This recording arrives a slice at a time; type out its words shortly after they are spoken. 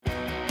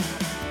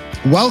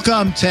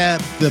Welcome to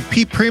the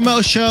Pete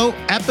Primo Show,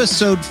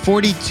 episode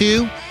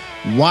 42,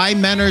 Why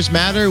Mentors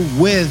Matter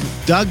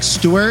with Doug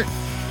Stewart.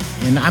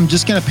 And I'm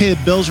just going to pay the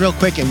bills real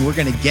quick and we're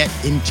going to get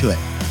into it.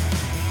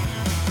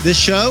 This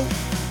show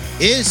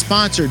is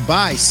sponsored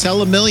by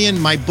Sell a Million,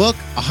 my book,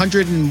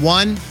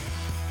 101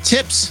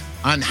 Tips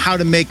on How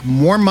to Make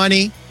More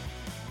Money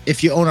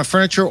if you own a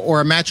furniture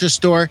or a mattress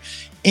store.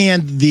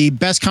 And the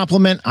best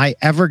compliment I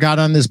ever got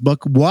on this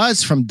book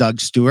was from Doug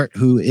Stewart,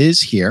 who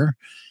is here.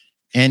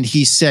 And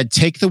he said,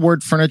 take the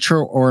word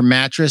furniture or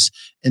mattress,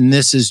 and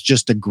this is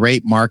just a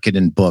great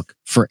marketing book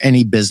for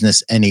any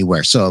business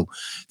anywhere. So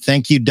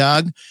thank you,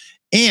 Doug.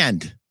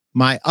 And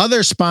my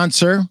other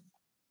sponsor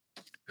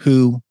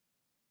who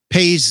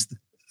pays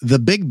the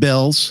big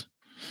bills,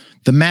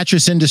 the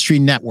Mattress Industry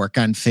Network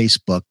on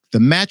Facebook. The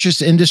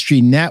Mattress Industry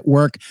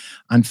Network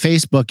on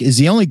Facebook is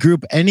the only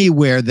group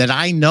anywhere that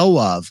I know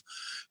of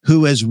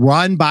who is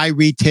run by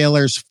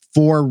retailers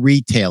for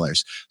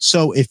retailers.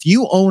 So if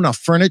you own a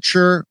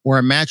furniture or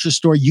a mattress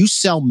store, you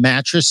sell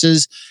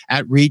mattresses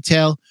at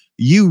retail,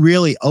 you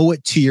really owe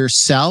it to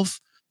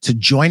yourself to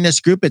join this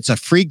group. It's a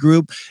free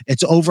group.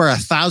 It's over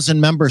 1,000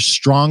 members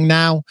strong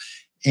now.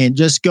 And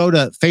just go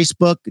to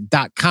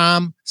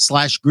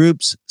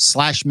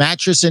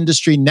facebook.com/groups/mattress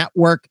industry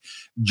network.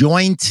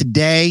 Join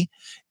today.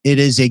 It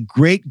is a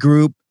great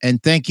group.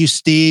 And thank you,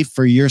 Steve,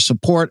 for your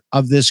support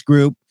of this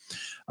group,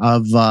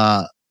 of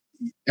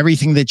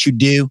everything that you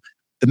do.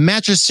 The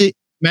Mattress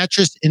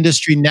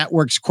Industry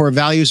Network's core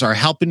values are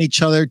helping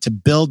each other to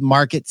build,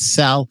 market,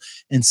 sell,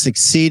 and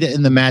succeed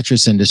in the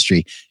mattress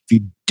industry. If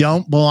you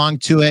don't belong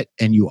to it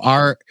and you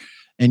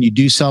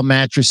do sell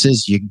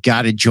mattresses, you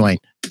got to join.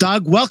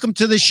 Doug, welcome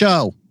to the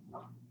show.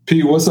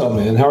 Pete, what's up,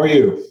 man? How are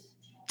you?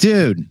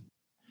 Dude,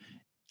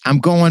 I'm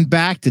going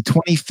back to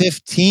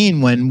 2015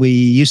 when we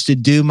used to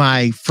do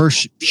my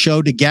first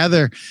show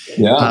together.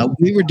 Yeah.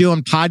 We were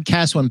doing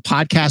podcasts when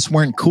podcasts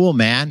weren't cool,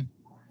 man.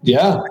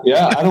 Yeah.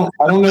 I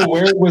don't know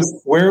where it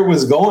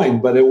was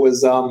going, but it was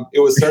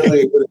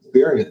certainly a good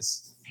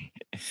experience.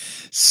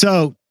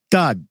 So,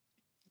 Doug,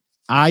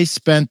 I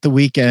spent the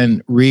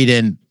weekend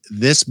reading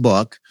this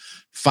book,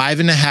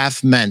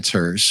 5.5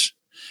 Mentors,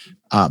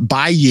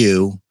 by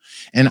you,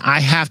 and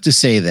I have to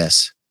say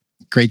this: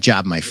 great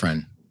job, my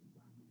friend.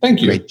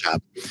 Thank you. Great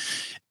job.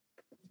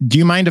 Do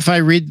you mind if I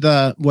read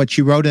what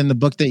you wrote in the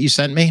book that you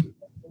sent me?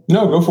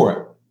 No, go for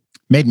it.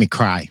 Made me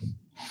cry.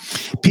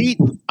 Pete,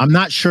 I'm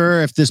not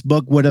sure if this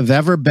book would have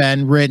ever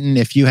been written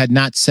if you had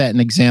not set an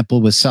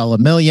example with Sell a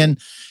Million.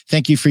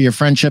 Thank you for your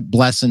friendship.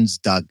 Blessings,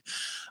 Doug.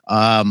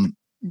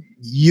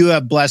 You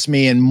have blessed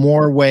me in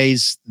more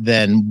ways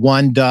than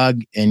one,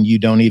 Doug, and you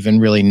don't even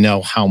really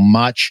know how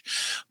much.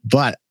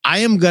 But I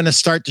am going to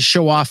start to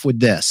show off with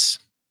this.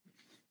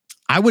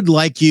 I would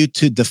like you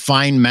to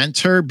define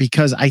mentor,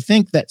 because I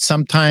think that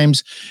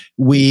sometimes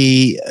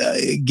we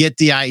get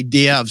the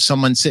idea of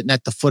someone sitting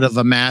at the foot of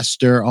a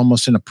master,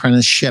 almost an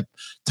apprenticeship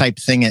type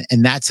thing,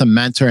 and that's a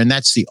mentor, and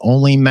that's the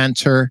only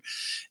mentor.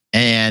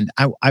 And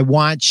I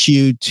want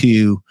you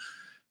to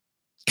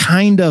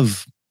kind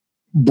of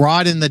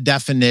broaden the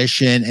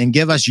definition and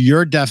give us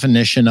your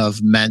definition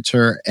of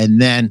mentor,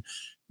 and then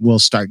we'll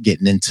start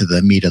getting into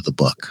the meat of the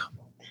book.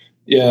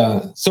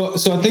 Yeah. So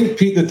I think,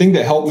 Pete, the thing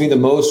that helped me the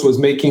most was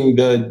making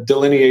the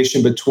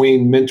delineation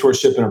between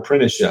mentorship and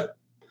apprenticeship.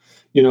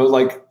 You know,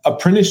 like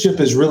apprenticeship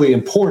is really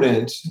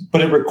important,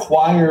 but it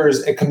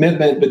requires a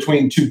commitment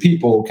between two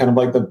people, kind of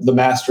like the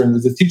master and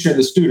the teacher and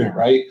the student,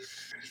 right?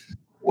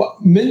 Well,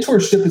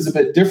 mentorship is a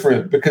bit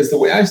different, because the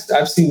way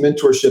I've seen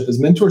mentorship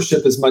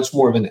is much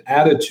more of an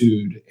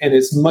attitude, and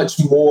it's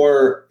much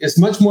more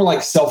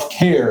like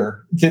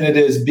self-care than it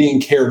is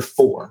being cared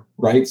for,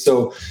 right?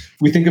 So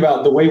we think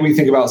about the way we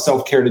think about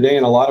self-care today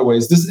in a lot of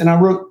ways. And I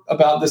wrote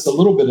about this a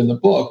little bit in the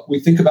book. We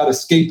think about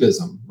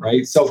escapism,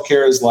 right?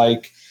 Self-care is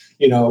like,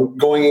 you know,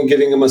 going and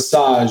getting a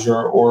massage,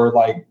 or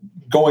like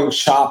going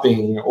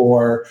shopping,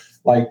 or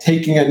like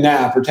taking a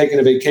nap or taking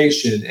a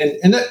vacation.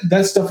 And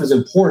that stuff is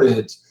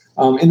important.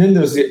 And then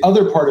there's the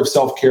other part of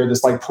self-care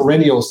that's like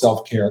perennial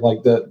self-care,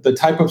 like the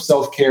type of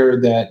self-care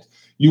that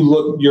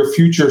your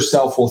future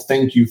self will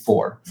thank you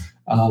for.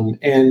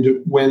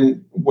 And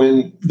when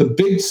the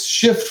big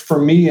shift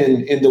for me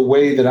in the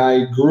way that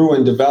I grew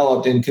and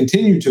developed and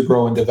continue to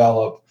grow and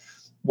develop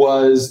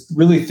was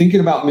really thinking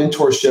about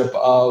mentorship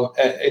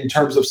in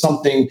terms of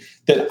something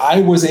that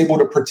I was able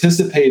to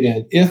participate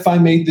in if I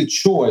made the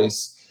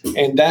choice.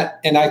 And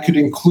I could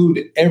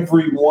include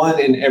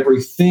everyone and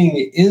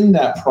everything in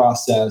that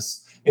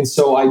process. And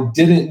so I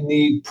didn't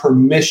need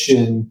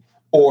permission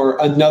or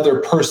another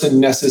person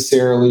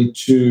necessarily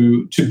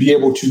to be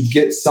able to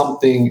get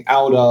something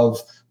out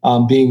of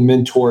being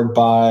mentored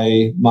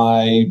by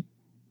my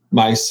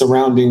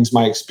surroundings,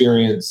 my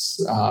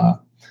experience,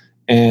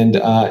 and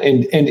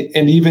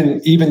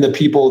even the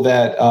people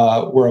that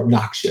were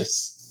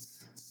obnoxious.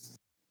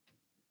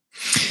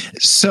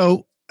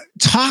 So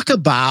talk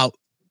about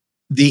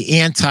the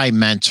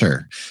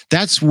anti-mentor.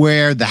 That's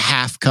where the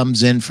half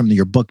comes in from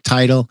your book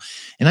title.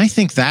 And I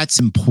think that's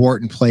an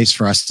important place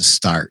for us to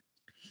start.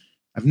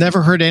 I've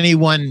never heard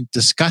anyone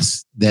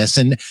discuss this.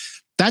 And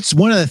that's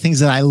one of the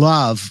things that I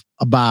love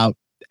about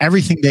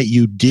everything that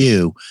you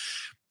do.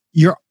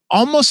 You're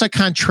almost a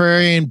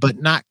contrarian, but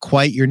not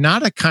quite. You're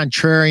not a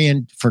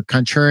contrarian for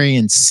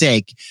contrarian's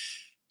sake.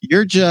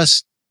 You're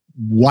just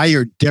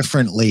wired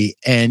differently,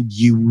 and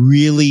you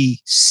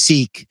really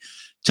seek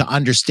to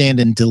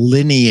understand and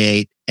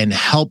delineate and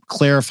help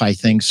clarify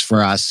things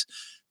for us,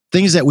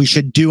 things that we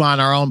should do on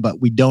our own, but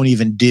we don't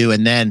even do.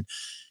 And then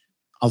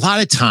a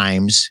lot of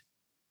times,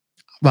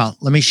 well,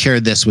 let me share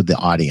this with the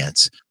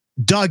audience.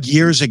 Doug,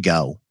 years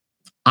ago,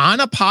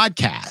 on a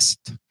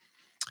podcast,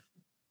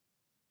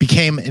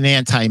 became an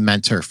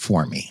anti-mentor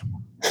for me.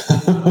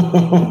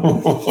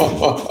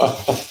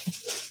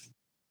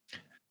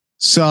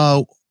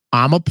 So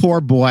I'm a poor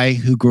boy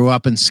who grew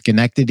up in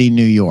Schenectady,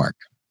 New York.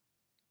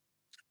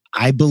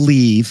 I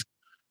believe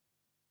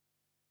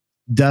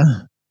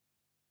in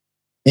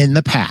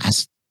the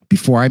past,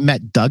 before I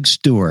met Doug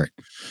Stewart,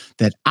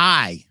 that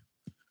I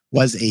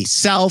was a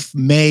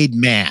self-made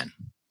man.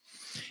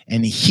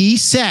 And he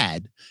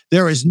said,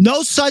 there is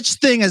no such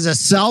thing as a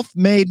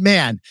self-made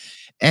man.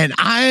 And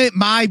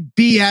my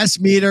BS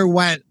meter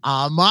went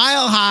a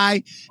mile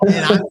high.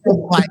 And I'm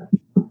like,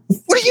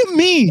 what do you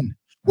mean?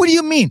 What do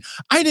you mean?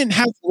 I didn't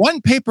have one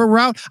paper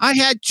route. I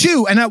had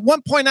two. And at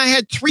one point I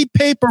had 3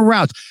 paper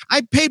routes.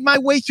 I paid my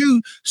way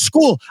through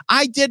school.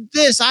 I did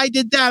this. I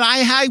did that.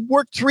 I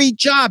worked 3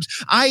 jobs.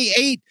 I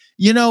ate,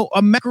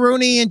 a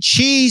macaroni and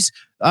cheese.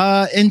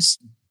 And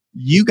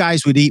you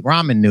guys would eat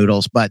ramen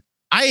noodles, but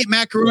I ate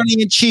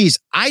macaroni and cheese.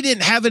 I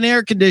didn't have an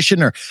air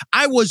conditioner.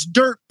 I was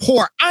dirt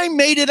poor. I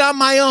made it on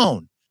my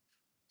own.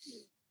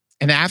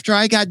 And after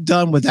I got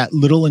done with that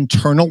little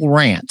internal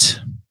rant,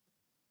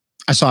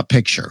 I saw a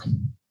picture.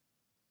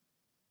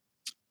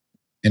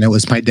 And it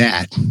was my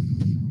dad.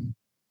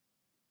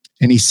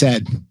 And he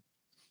said,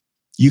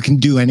 you can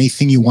do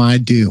anything you want to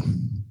do,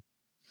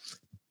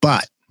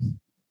 but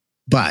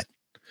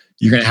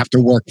you're going to have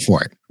to work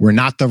for it. We're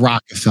not the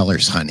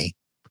Rockefellers, honey.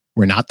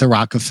 We're not the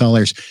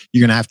Rockefellers.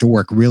 You're going to have to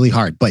work really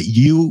hard, but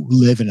you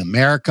live in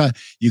America.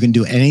 You can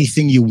do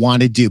anything you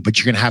want to do, but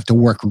you're going to have to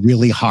work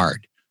really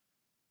hard.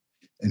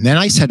 And then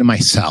I said to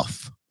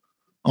myself,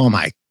 oh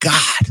my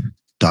God,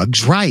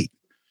 Doug's right.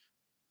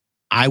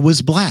 I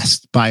was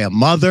blessed by a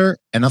mother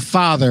and a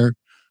father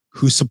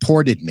who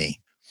supported me.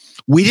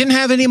 We didn't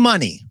have any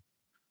money.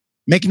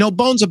 Make no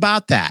bones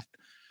about that.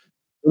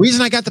 The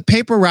reason I got the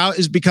paper route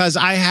is because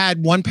I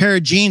had 1 pair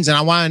of jeans and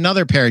I wanted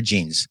another pair of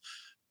jeans.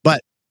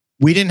 But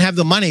we didn't have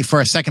the money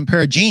for a second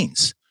pair of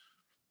jeans.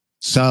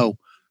 So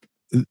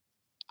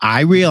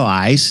I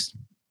realized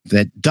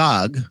that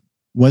Doug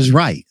was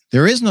right.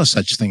 There is no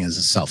such thing as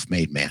a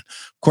self-made man.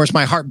 Of course,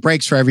 my heart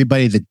breaks for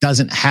everybody that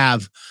doesn't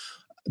have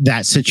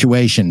that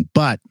situation,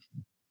 but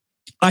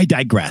I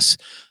digress.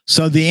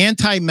 So the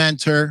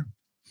anti-mentor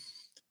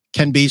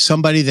can be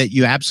somebody that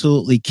you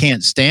absolutely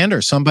can't stand,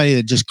 or somebody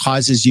that just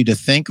causes you to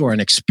think, or an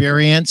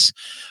experience.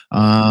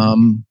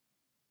 And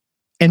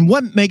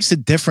what makes a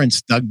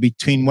difference, Doug,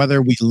 between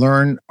whether we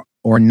learn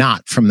or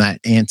not from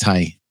that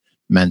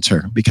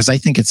anti-mentor? Because I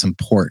think it's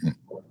important.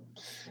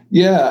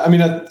 Yeah, I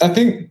mean, I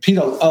think, Pete,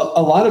 a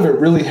lot of it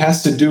really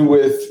has to do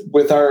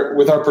with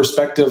our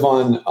perspective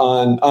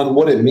on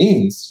what it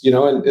means,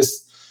 and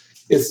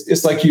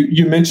it's like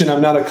you mentioned.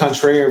 I'm not a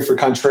contrarian for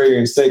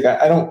contrarian's sake.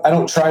 I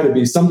don't try to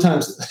be.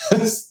 Sometimes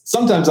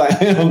I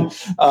am,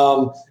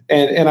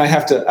 and I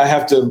have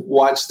to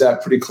watch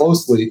that pretty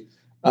closely.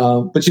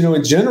 But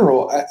in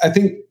general, I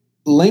think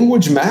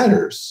language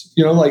matters.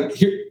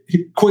 Like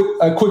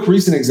a quick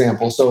recent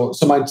example. So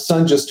my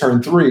son just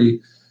turned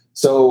 3.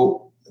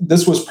 So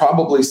this was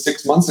probably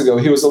 6 months ago.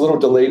 He was a little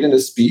delayed in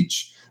his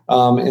speech.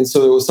 And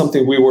so it was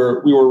something we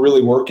were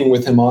really working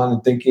with him on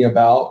and thinking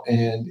about.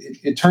 And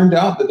it turned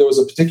out that there was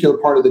a particular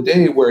part of the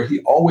day where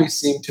he always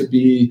seemed to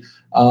be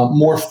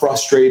more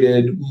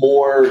frustrated,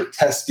 more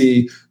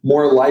testy,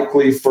 more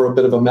likely for a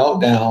bit of a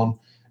meltdown.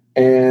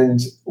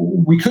 And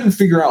we couldn't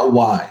figure out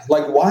why.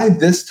 Like, why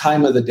this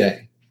time of the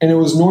day? And it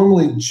was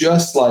normally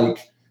just in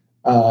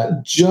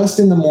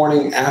the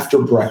morning after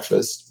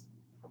breakfast.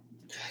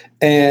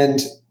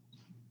 And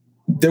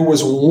there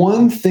was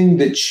one thing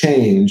that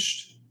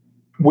changed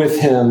with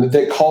him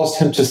that caused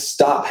him to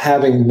stop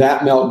having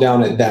that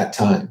meltdown at that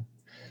time.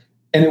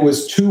 And it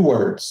was 2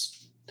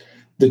 words.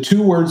 The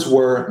 2 words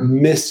were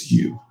miss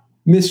you,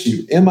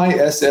 MISSYOU,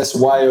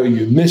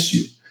 miss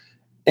you.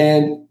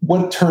 And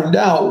what turned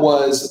out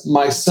was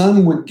my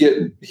son would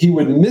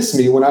miss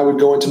me when I would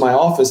go into my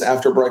office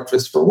after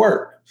breakfast for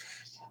work.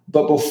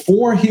 But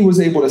before he was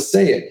able to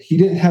say it, he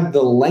didn't have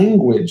the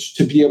language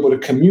to be able to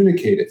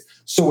communicate it.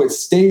 So it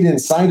stayed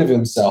inside of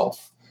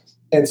himself.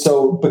 And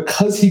so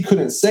because he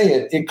couldn't say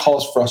it, it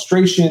caused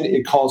frustration,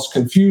 it caused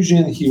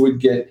confusion. He would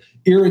get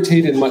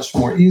irritated much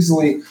more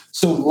easily.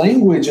 So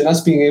language and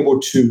us being able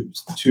to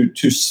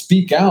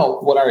speak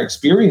out what our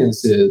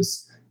experience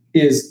is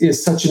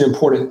such an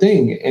important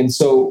thing. And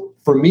so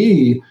for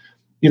me,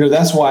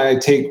 That's why I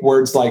take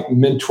words like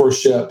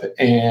mentorship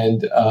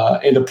and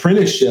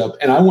apprenticeship,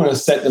 and I want to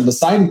set them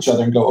beside each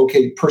other and go,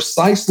 okay,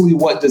 precisely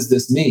what does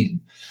this mean?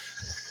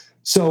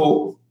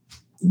 So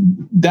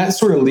that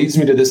sort of leads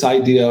me to this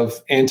idea of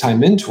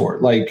anti-mentor.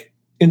 Like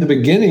in the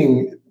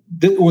beginning,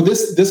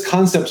 this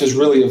concept has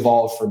really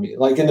evolved for me.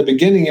 Like in the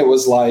beginning, it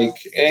was like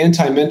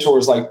anti-mentor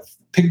is like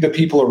pick the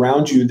people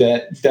around you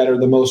that are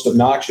the most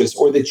obnoxious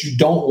or that you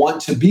don't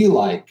want to be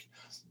like,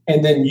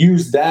 and then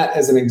use that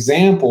as an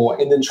example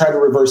and then try to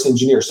reverse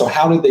engineer. So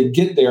how did they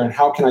get there and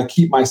how can I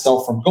keep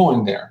myself from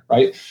going there,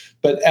 right?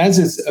 But as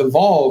it's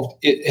evolved,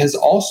 it has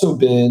also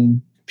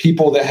been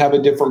people that have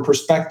a different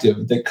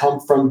perspective, that come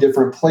from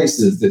different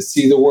places, that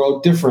see the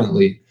world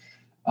differently.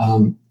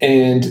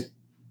 And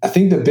I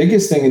think the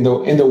biggest thing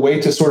in the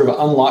way to sort of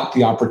unlock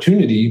the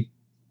opportunity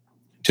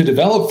to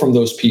develop from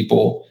those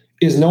people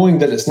is knowing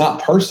that it's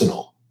not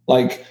personal.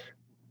 Like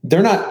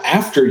they're not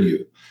after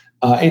you.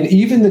 And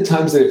even the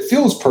times that it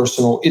feels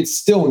personal, it's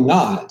still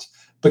not,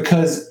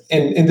 because,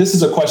 and this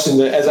is a question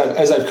that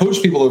as I've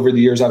coached people over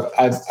the years,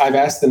 I've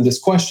asked them this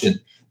question.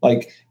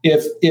 Like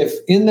if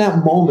in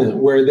that moment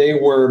where they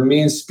were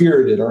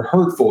mean-spirited or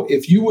hurtful,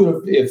 if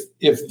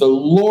the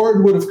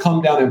Lord would have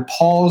come down and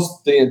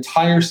paused the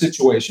entire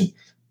situation,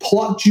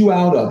 plucked you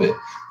out of it,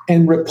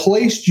 and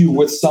replaced you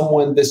with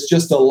someone that's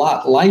just a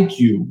lot like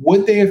you,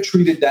 would they have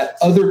treated that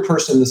other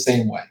person the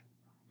same way?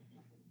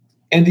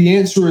 And the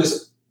answer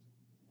is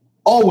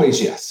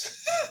always yes.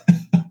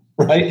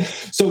 Right?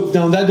 So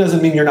now that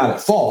doesn't mean you're not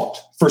at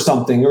fault for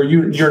something, or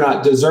you're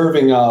not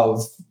deserving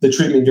of the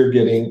treatment you're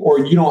getting, or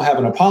you don't have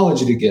an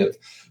apology to give.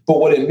 But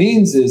what it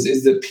means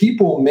is that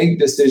people make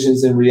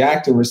decisions and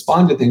react and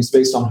respond to things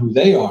based on who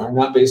they are,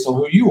 not based on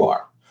who you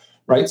are.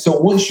 Right? So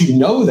once you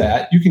know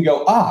that, you can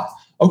go,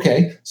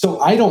 okay, so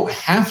I don't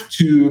have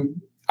to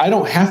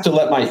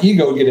let my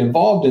ego get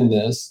involved in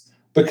this,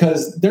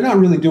 because they're not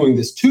really doing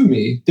this to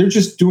me. They're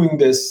just doing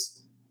this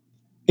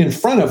in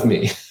front of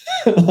me.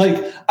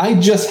 Like I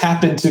just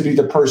happen to be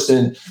the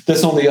person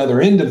that's on the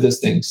other end of this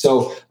thing.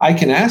 So I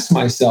can ask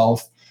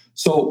myself,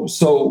 so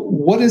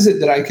what is it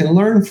that I can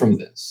learn from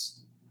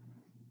this?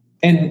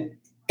 And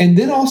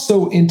then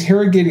also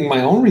interrogating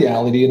my own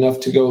reality enough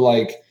to go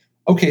like,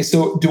 okay,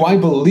 so do I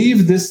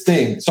believe this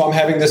thing? So I'm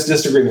having this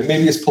disagreement.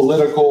 Maybe it's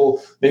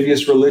political, maybe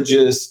it's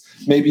religious,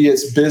 maybe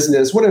it's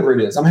business, whatever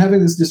it is. I'm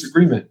having this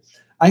disagreement.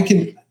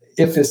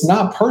 If it's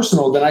not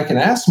personal, then I can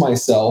ask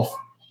myself,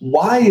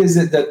 why is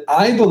it that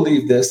I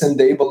believe this and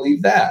they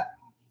believe that?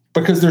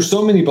 Because there's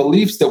so many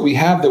beliefs that we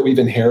have that we've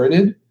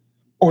inherited,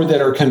 or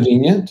that are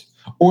convenient,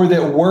 or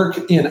that work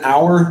in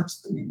our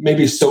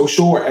maybe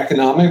social or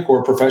economic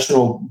or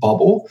professional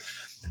bubble,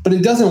 but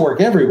it doesn't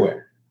work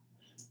everywhere.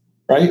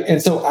 Right.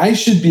 And so I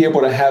should be able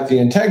to have the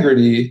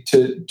integrity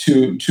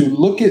to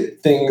look at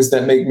things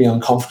that make me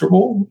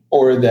uncomfortable,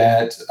 or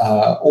that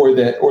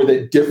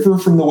differ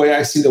from the way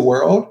I see the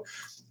world,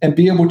 and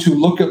be able to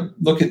look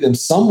at them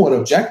somewhat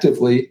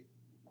objectively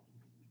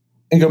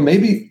and go,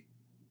 maybe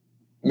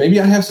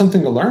I have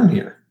something to learn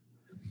here.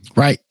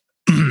 Right.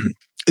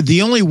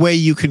 The only way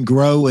you can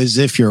grow is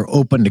if you're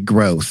open to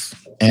growth.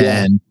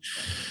 And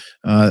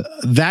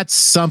that's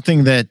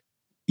something that,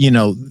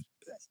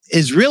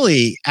 is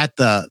really at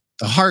the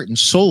heart and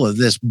soul of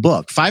this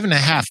book,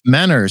 5.5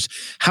 Mentors,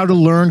 How to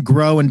Learn,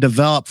 Grow, and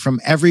Develop from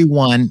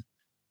Everyone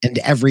and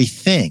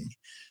Everything.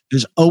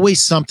 There's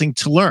always something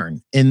to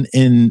learn in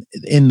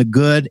the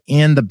good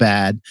and the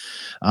bad.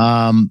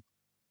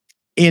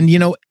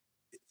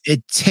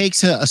 It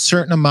takes a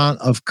certain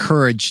amount of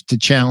courage to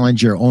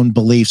challenge your own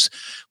beliefs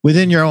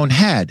within your own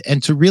head,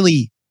 and to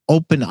really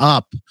open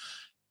up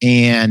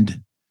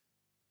and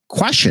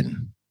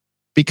question,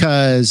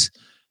 because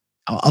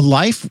a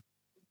life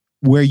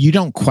where you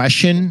don't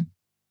question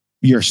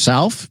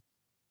yourself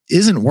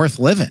isn't worth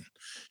living.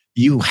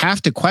 You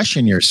have to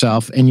question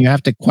yourself, and you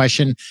have to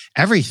question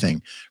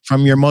everything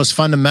from your most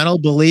fundamental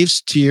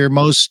beliefs to your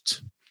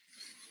most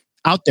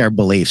out there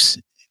beliefs.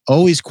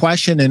 Always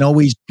question and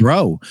always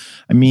grow.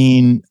 I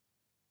mean,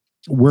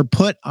 we're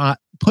put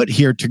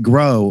here to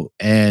grow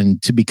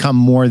and to become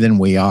more than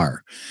we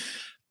are.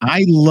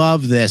 I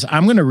love this.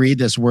 I'm going to read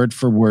this word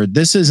for word.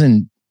 This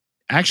isn't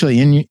actually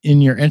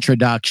in your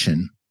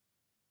introduction,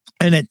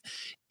 and it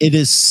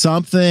is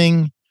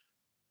something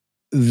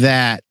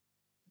that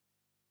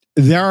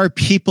there are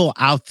people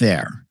out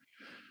there,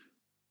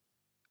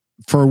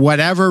 for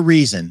whatever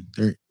reason.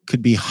 There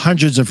could be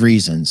hundreds of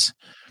reasons.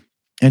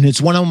 And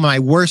it's one of my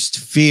worst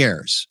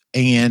fears.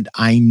 And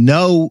I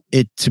know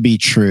it to be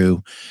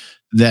true,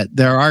 that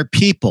there are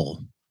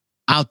people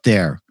out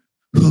there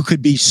who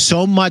could be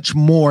so much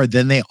more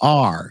than they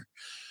are,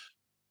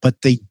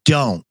 but they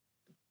don't.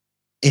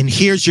 And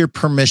here's your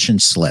permission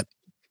slip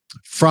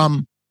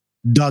from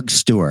Doug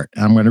Stewart.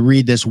 I'm going to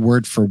read this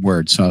word for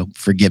word, so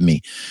forgive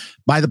me.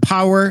 By the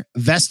power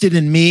vested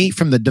in me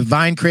from the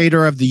divine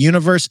creator of the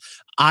universe,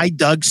 I,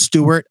 Doug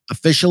Stewart,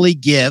 officially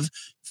give,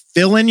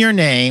 fill in your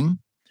name,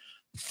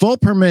 full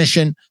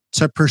permission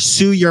to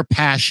pursue your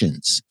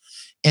passions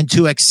and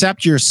to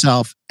accept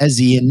yourself as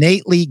the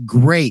innately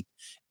great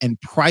and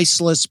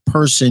priceless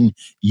person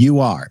you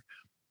are.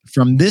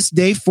 From this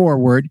day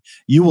forward,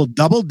 you will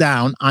double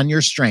down on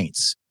your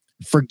strengths,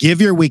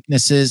 forgive your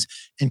weaknesses,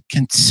 and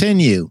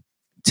continue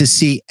to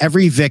see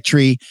every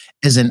victory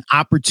as an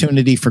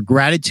opportunity for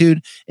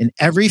gratitude and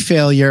every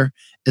failure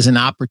as an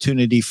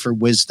opportunity for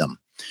wisdom.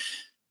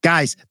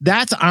 Guys,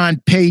 that's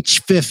on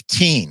page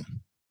 15.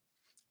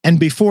 And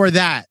before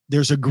that,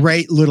 there's a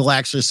great little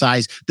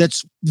exercise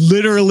that's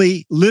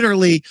literally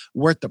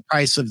worth the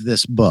price of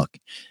this book.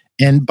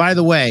 And by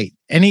the way,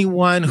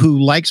 anyone who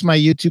likes my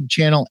YouTube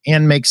channel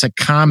and makes a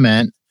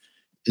comment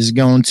is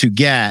going to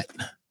get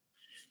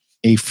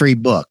a free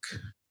book,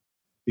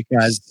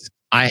 because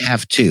I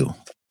have two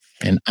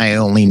and I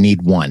only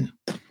need one.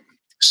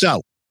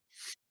 So,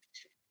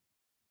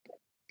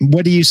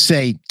 what do you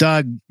say,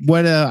 Doug?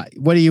 What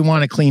do you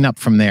want to clean up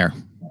from there?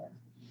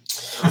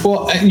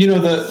 Well,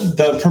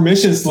 the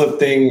permission slip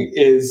thing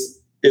is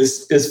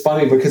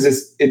funny,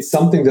 because it's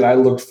something that I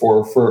looked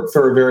for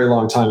a very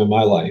long time in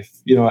my life.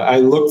 I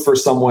looked for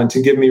someone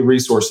to give me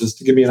resources,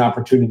 to give me an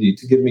opportunity,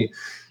 to give me,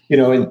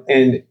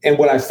 and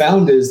what I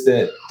found is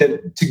that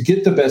to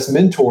get the best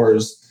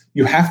mentors,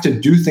 you have to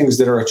do things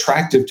that are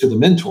attractive to the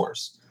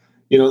mentors.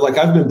 Like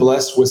I've been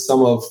blessed with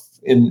some of,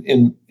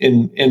 in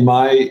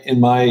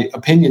my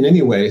opinion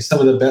anyway, some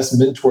of the best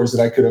mentors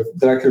that I could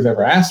have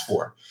ever asked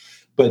for,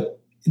 but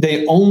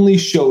they only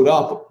showed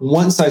up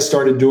once I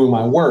started doing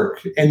my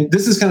work. And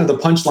this is kind of the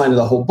punchline of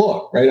the whole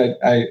book, right?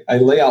 I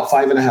lay out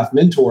 5.5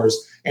 mentors,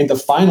 and the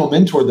final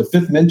mentor, the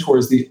fifth mentor,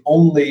 is the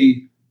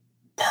only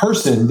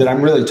person that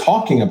I'm really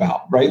talking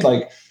about, right?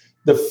 Like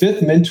the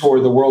fifth mentor,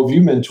 the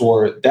worldview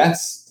mentor,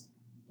 that's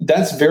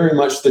very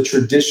much the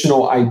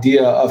traditional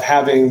idea of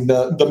having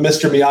the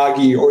Mr.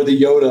 Miyagi or the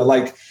Yoda.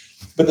 Like,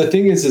 but the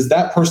thing is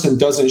that person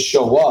doesn't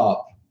show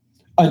up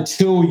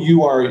until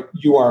you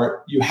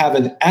have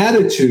an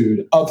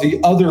attitude of the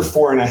other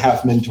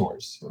 4.5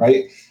 mentors,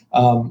 right?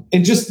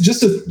 And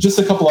just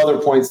a couple other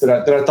points that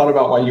I thought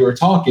about while you were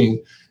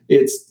talking.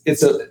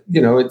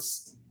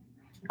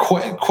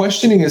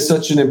 Questioning is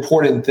such an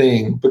important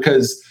thing,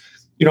 because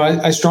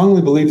I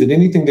strongly believe that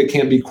anything that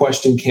can't be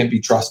questioned can't be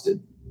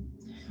trusted.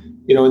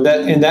 And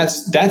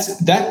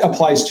that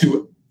applies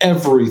to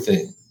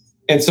everything.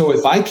 And so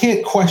if I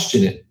can't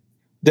question it,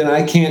 then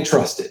I can't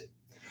trust it.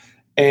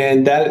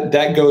 And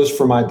that goes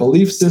for my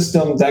belief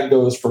system. That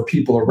goes for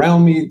people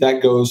around me.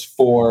 That goes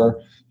for,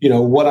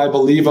 what I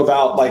believe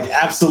about like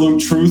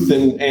absolute truth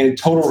and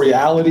total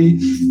reality.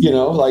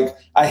 Like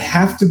we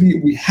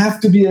have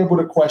to be able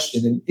to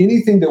question, and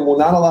anything that will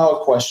not allow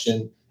a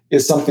question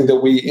is something that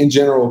we in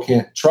general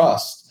can't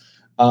trust.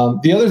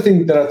 The other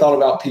thing that I thought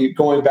about, Pete,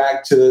 going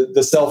back to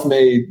the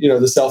self-made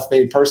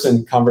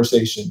person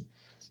conversation,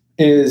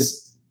 is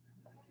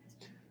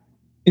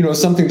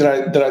something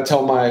that I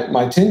tell my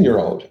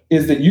 10-year-old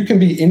is that you can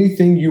be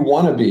anything you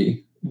want to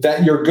be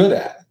that you're good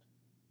at.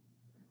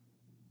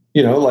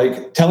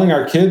 Like telling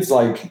our kids,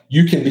 like,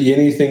 you can be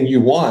anything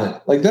you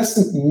want. Like,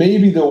 that's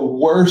maybe the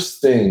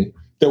worst thing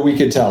that we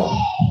could tell them.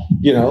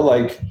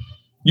 Like,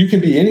 you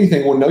can be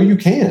anything. Well, no, you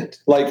can't.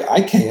 Like,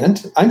 I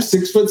can't. I'm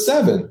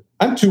 6'7".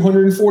 I'm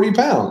 240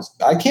 pounds.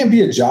 I can't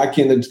be a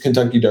jockey in the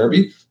Kentucky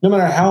Derby, no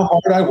matter how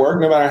hard I work,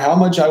 no matter how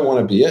much I want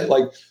to be it.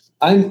 Like,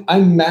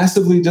 I'm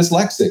massively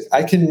dyslexic.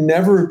 I can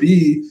never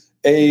be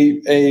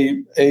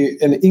an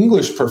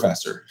English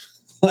professor.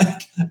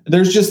 Like,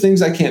 there's just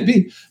things I can't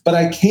be, but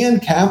I can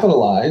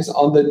capitalize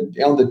on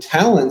the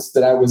talents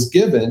that I was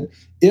given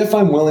if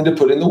I'm willing to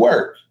put in the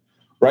work,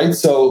 right?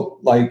 So,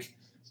 like,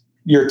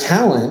 your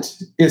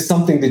talent is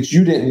something that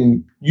you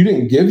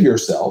didn't give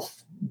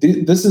yourself.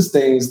 This is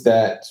things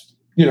that,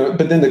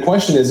 but then the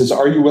question is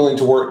are you willing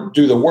to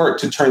do the work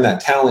to turn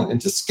that talent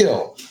into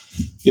skill?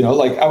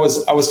 Like I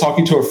was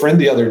talking to a friend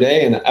the other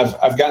day, and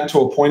I've gotten to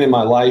a point in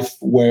my life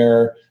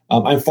where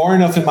I'm far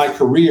enough in my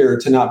career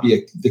to not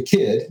be the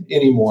kid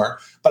anymore,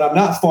 but I'm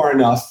not far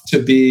enough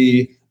to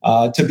be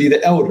the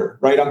elder,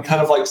 right? I'm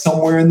kind of like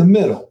somewhere in the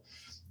middle,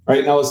 right?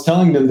 And I was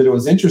telling them that it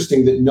was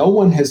interesting that no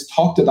one has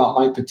talked about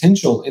my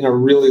potential in a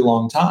really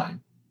long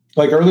time.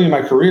 Like early in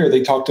my career,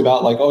 they talked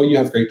about like, oh, you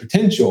have great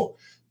potential,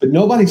 but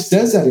nobody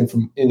says that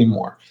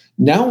anymore.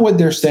 Now what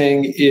they're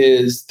saying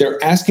is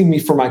they're asking me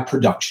for my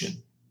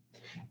production.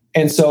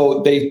 And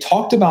so they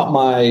talked about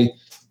my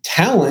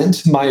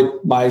talent,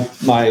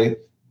 my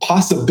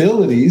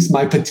possibilities,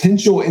 my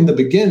potential in the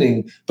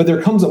beginning, but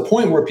there comes a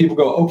point where people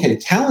go, okay,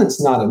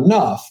 talent's not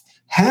enough.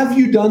 Have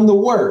you done the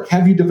work?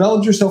 Have you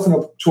developed yourself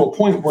to a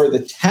point where the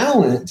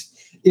talent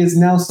is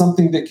now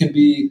something that can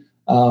be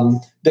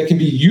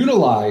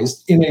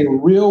utilized in a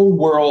real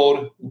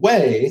world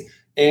way,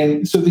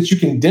 and so that you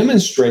can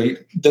demonstrate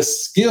the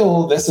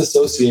skill that's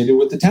associated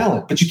with the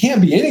talent? But you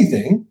can't be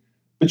anything,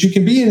 but you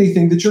can be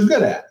anything that you're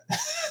good at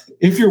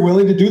if you're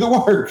willing to do the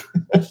work.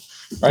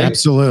 Right?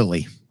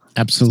 Absolutely.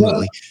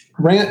 So,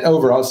 rant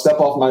over. I'll step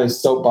off my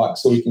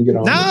soapbox so we can get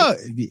on. No,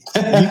 you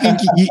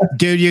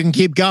can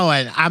keep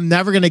going. I'm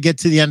never going to get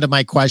to the end of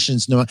my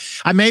questions. No,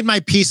 I made my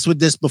peace with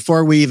this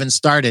before we even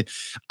started.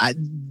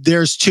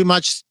 There's too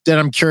much that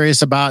I'm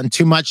curious about and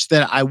too much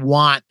that I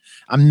want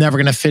I'm never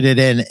going to fit it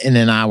in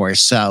an hour.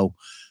 So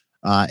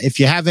if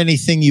you have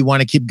anything you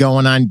want to keep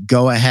going on,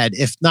 go ahead.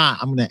 If not,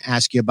 I'm going to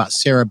ask you about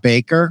Sarah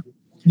Baker.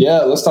 Yeah,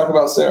 let's talk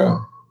about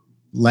Sarah.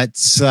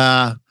 Let's,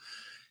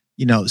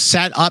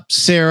 set up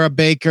Sarah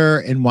Baker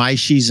and why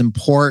she's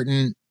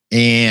important.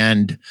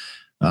 And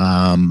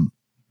I've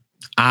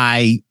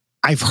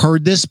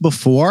heard this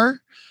before.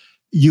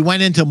 You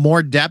went into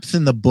more depth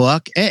in the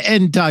book.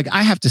 And Doug,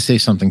 I have to say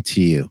something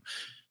to you.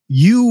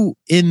 You,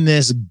 in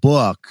this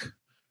book,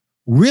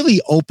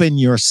 really open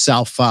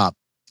yourself up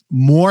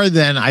more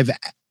than I've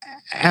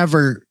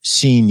ever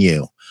seen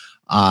you.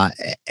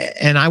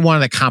 And I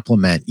want to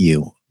compliment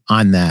you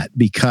on that,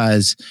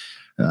 because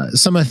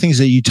some of the things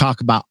that you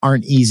talk about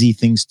aren't easy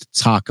things to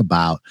talk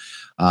about.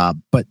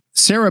 But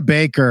Sarah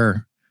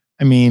Baker,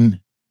 I mean,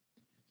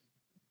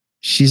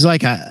 she's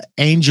like an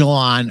angel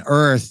on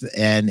earth.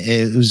 And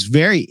it was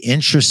very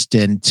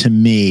interesting to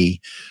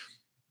me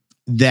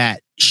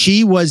that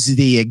she was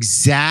the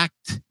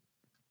exact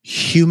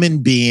human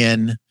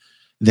being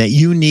that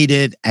you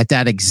needed at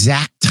that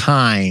exact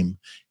time.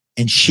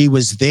 And she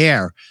was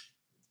there.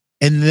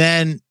 And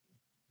then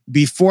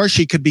before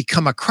she could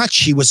become a crutch,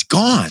 she was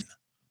gone.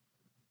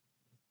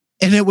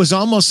 And it was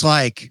almost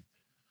like,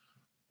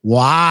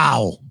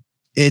 wow,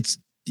 it's,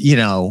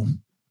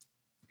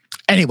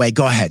 anyway,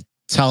 go ahead.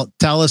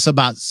 Tell us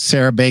about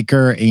Sarah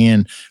Baker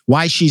and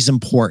why she's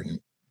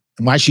important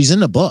and why she's in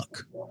the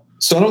book.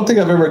 So I don't think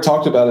I've ever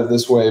talked about it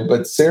this way,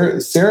 but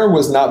Sarah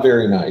was not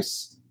very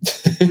nice.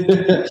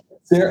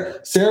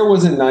 Sarah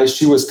wasn't nice.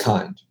 She was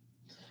kind.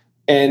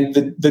 And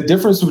the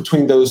difference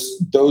between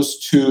those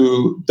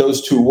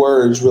two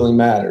words really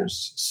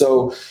matters.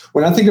 So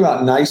when I think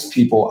about nice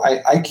people,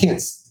 I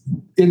can't.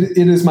 It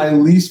is my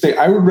least favorite.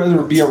 I would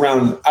rather be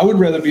around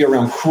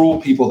cruel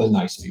people than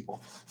nice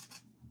people.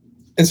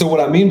 And so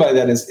what I mean by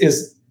that is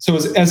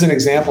as an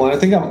example, and I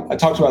think I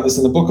talked about this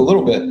in the book a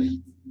little bit.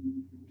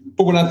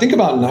 But when I think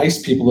about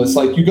nice people, it's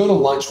like you go to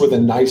lunch with a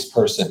nice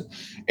person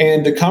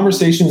and the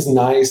conversation's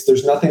nice.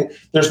 There's nothing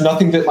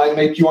that might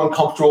make you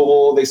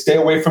uncomfortable. They stay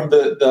away from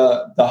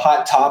the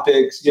hot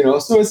topics,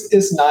 so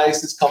it's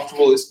nice, it's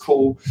comfortable, it's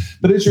cool.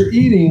 But as you're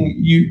eating,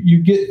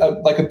 you get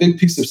a big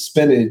piece of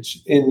spinach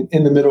in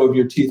the middle of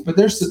your teeth. But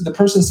the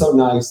person's so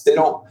nice. They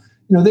don't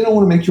want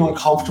to make you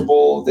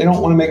uncomfortable. They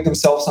don't want to make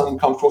themselves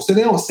uncomfortable. So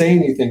they don't say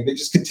anything. They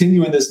just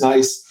continue in this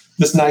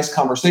nice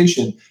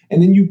conversation.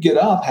 And then you get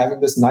up having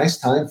this nice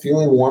time,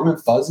 feeling warm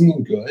and fuzzy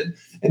and good.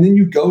 And then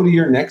you go to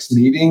your next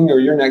meeting or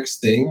your next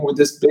thing with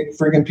this big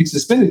friggin' piece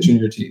of spinach in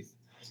your teeth.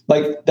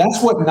 Like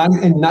that's what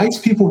nice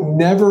people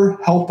never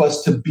help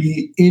us to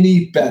be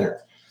any better.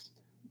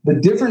 The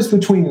difference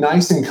between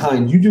nice and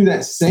kind, you do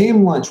that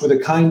same lunch with a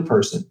kind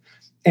person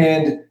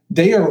and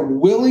they are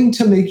willing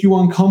to make you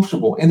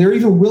uncomfortable. And they're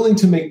even willing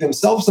to make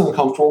themselves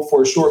uncomfortable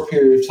for a short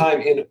period of time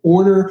in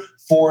order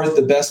for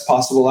the best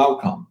possible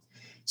outcome.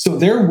 So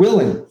they're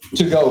willing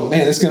to go,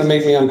 man, it's going to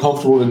make me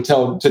uncomfortable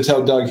to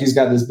tell Doug he's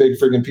got this big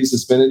friggin' piece of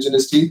spinach in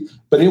his teeth,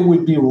 but it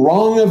would be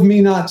wrong of me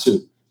not to.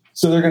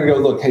 So they're going to go,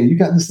 look, hey, you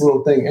got this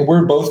little thing, and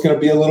we're both going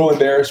to be a little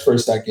embarrassed for a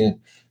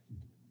second,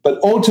 but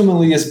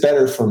ultimately it's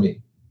better for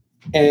me.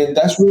 And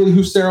that's really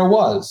who Sarah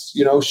was.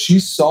 She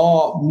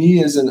saw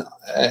me as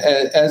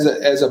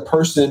a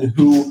person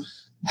who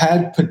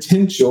had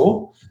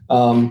potential,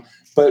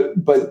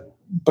 but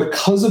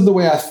because of the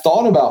way I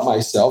thought about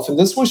myself, and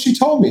that's what she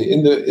told me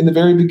in the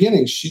very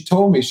beginning. She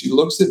told me, she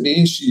looks at me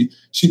and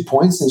she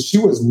points, and she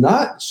was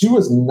not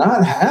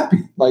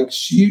happy. Like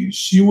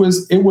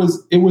it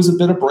was a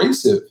bit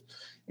abrasive.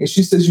 And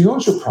she says, you know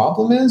what your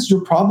problem is?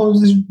 Your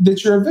problem is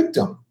that you're a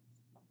victim.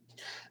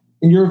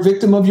 And you're a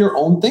victim of your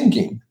own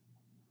thinking.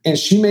 And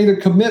she made a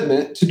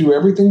commitment to do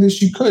everything that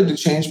she could to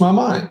change my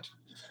mind.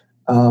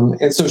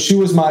 And so she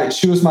was my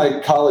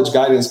college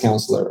guidance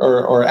counselor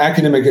or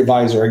academic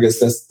advisor. I guess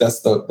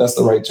that's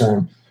the right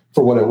term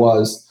for what it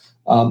was.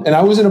 And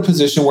I was in a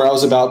position where I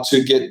was about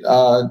to get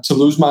to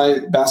lose my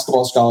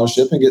basketball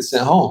scholarship and get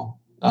sent home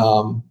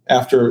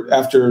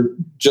after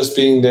just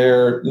being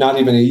there not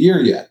even a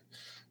year yet.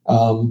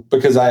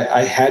 Because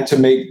I had to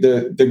make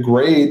the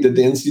grade that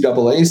the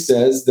NCAA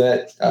says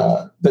that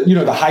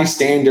the high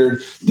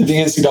standard that the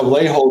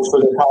NCAA holds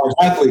for their college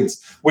athletes,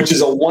 which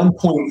is a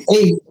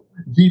 1.8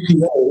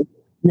 GPA,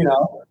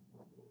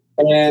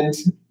 and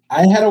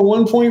I had a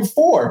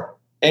 1.4,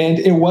 and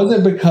it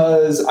wasn't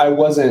because I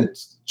wasn't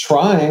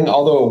trying,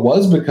 although it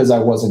was because I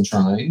wasn't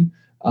trying.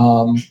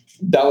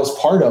 That was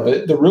part of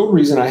it. The real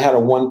reason I had a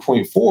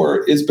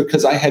 1.4 is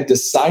because I had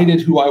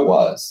decided who I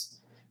was.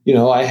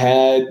 I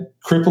had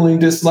crippling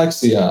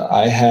dyslexia.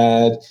 I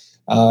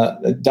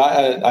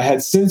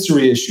had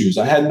sensory issues.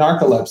 I had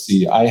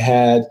narcolepsy. I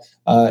had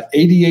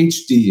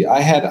ADHD.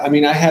 I had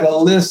a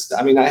list.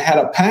 I had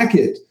a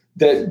packet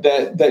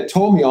that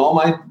told me all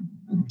my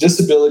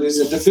disabilities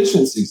and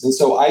deficiencies. And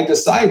so I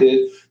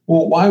decided,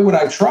 well, why would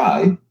I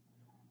try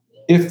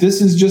if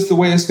this is just the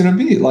way it's going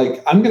to be?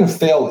 Like, I'm going to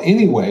fail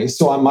anyway,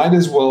 so I might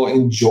as well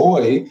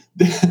enjoy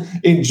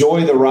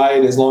the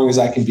ride as long as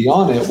I can be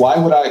on it. Why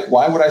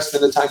would I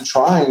spend the time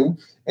trying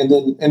and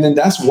then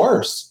that's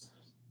worse?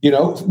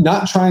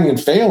 not trying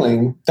and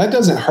failing, that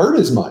doesn't hurt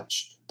as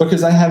much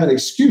because I have an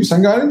excuse. I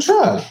can go out and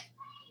try.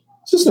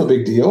 It's just no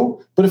big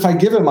deal. But if I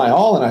give it my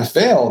all and I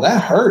fail,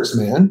 that hurts,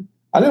 man.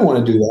 I didn't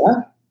want to do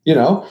that,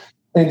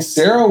 And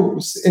Sarah,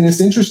 and it's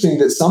interesting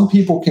that some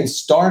people can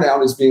start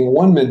out as being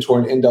one mentor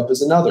and end up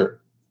as another.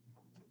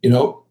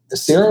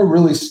 Sarah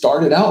really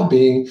started out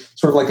being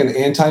sort of like an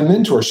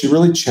anti-mentor. She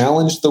really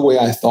challenged the way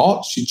I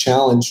thought. She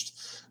challenged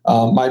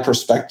my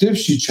perspective.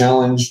 She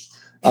challenged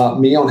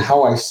me on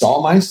how I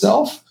saw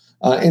myself,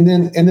 and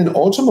then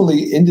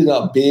ultimately ended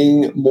up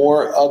being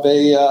more of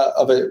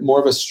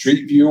a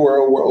street view or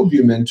a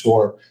worldview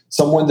mentor,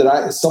 someone that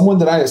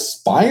I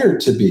aspired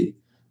to be.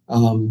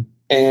 That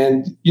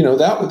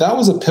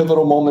was a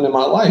pivotal moment in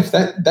my life.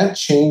 That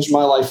changed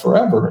my life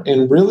forever,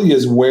 and really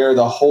is where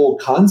the whole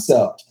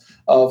concept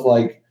of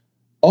like,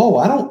 oh,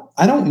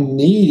 I don't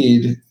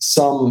need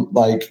some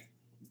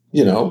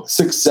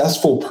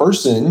successful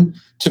person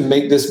to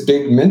make this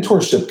big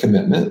mentorship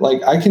commitment.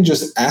 Like, I can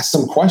just ask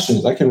some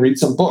questions. I can read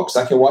some books.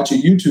 I can watch a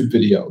YouTube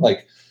video.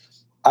 Like,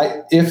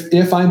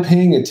 if I'm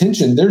paying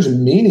attention, there's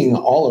meaning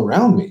all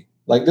around me.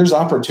 Like, there's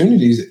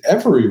opportunities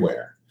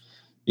everywhere,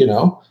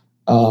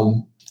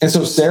 and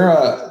so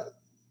Sarah,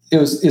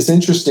 it's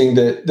interesting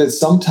that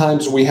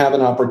sometimes we have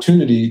an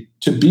opportunity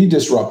to be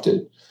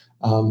disrupted.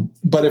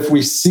 But if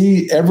we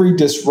see every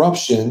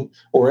disruption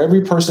or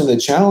every person that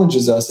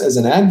challenges us as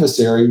an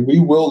adversary, we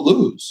will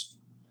lose.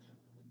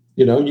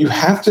 You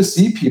have to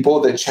see people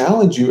that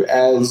challenge you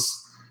as,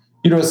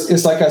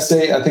 it's like I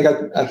say, I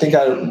think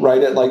I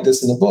write it like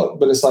this in the book,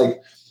 but it's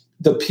like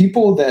the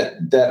people that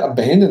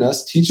abandon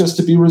us teach us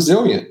to be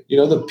resilient.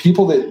 The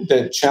people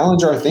that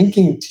challenge our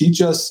thinking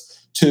teach us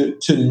to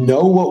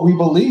know what we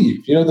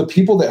believe. The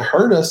people that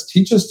hurt us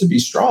teach us to be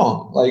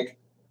strong. Like,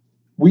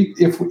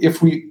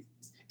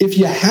 if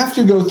you have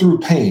to go through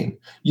pain,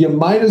 you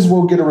might as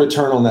well get a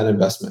return on that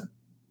investment.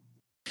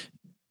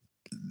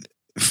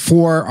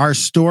 For our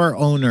store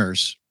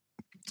owners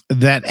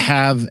that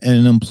have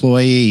an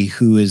employee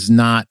who is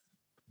not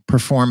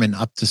performing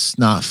up to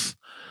snuff,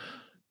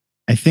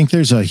 I think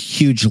there's a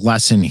huge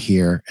lesson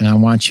here, and I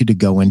want you to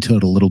go into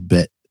it a little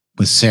bit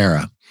with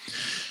Sarah.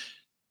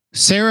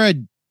 Sarah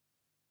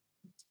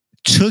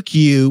took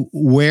you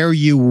where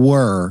you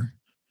were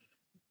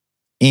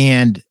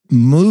and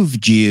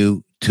moved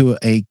you to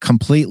a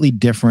completely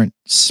different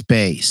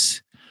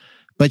space.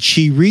 But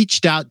she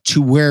reached out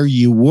to where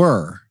you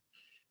were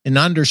and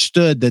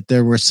understood that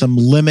there were some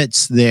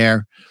limits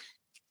there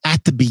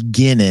at the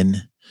beginning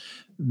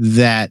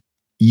that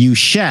you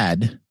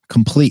shed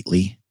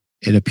completely,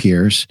 it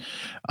appears.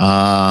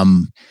 But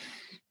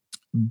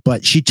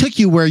she took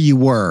you where you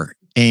were,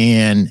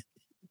 and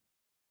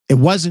it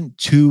wasn't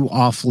too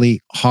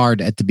awfully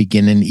hard at the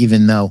beginning,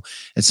 even though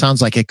it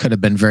sounds like it could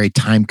have been very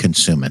time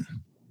consuming.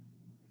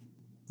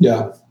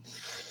 Yeah.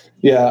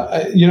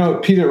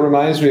 Pete, it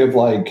reminds me of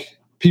like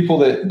people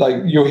that, like,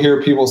 you'll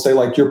hear people say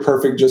like, you're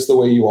perfect just the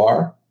way you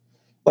are.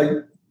 Like,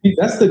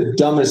 that's the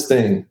dumbest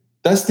thing.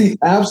 That's the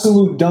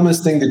absolute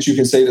dumbest thing that you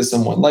can say to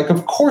someone. Like,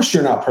 of course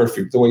you're not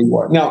perfect the way you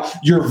are. Now,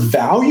 you're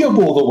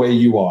valuable the way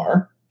you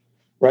are,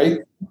 right?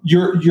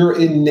 You're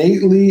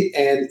innately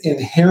and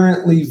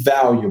inherently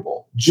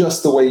valuable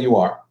just the way you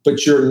are,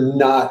 but you're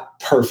not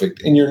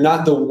perfect, and you're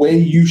not the way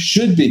you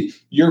should be.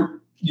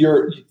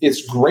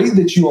 It's great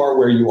that you are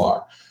where you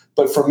are.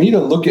 But for me to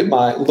look at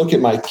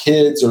my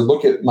kids, or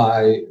look at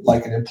my,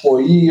 like, an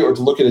employee, or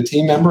to look at a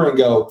team member and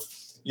go,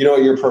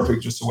 you're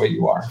perfect just the way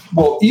you are.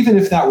 Well, even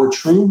if that were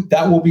true,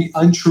 that will be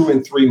untrue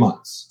in 3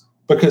 months,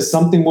 because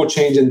something will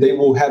change and they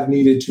will have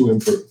needed to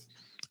improve.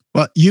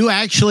 Well, you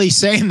actually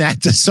saying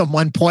that to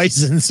someone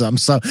poisons them.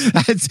 So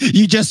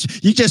you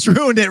just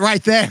ruined it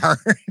right there.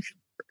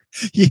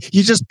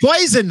 You just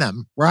poison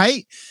them,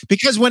 right?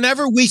 Because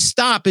whenever we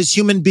stop as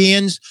human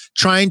beings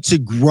trying to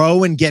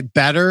grow and get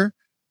better,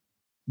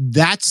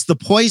 that's the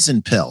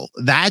poison pill.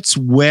 That's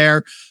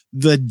where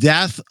the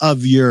death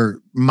of your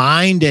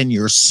mind and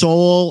your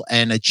soul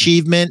and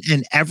achievement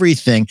and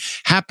everything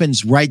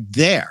happens right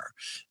there.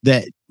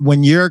 That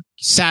when you're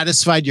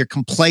satisfied, you're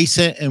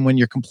complacent. And when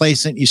you're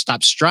complacent, you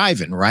stop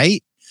striving,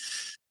 right?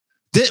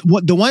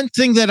 The one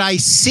thing that I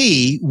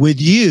see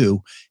with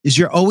you is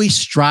you're always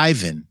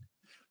striving.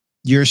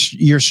 You're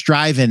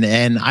striving.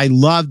 And I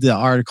love the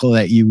article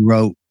that you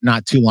wrote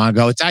not too long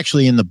ago. It's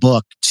actually in the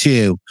book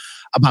too,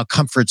 about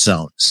comfort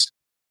zones.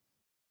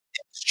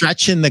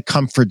 Stretching the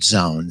comfort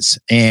zones,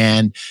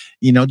 and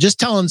just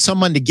telling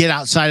someone to get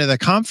outside of the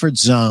comfort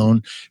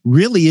zone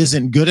really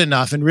isn't good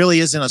enough, and really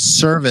isn't a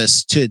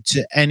service to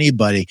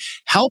anybody.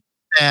 Help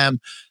them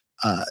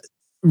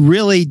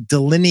really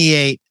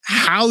delineate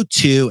how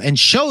to, and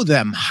show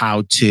them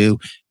how to,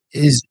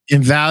 is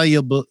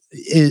invaluable.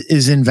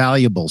 Is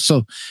invaluable.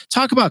 So,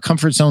 talk about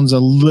comfort zones a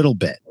little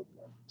bit.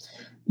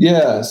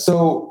 Yeah.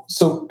 So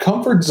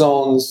comfort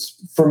zones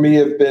for me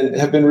have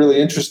been really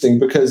interesting,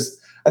 because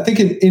I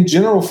think in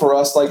general for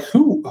us, like,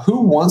 who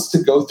wants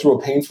to go through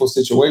a painful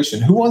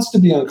situation? Who wants to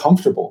be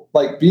uncomfortable?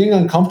 Like, being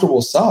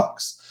uncomfortable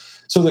sucks.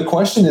 So the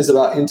question is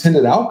about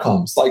intended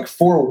outcomes. Like,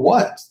 for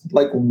what?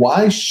 Like,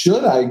 why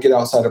should I get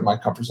outside of my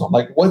comfort zone?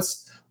 Like,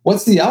 what's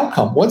the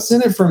outcome? What's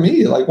in it for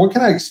me? Like, what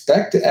can I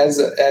expect as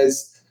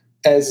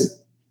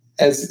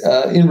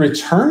in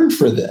return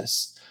for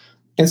this?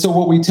 And so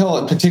what we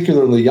tell,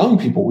 particularly young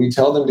people, we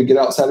tell them to get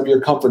outside of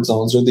your comfort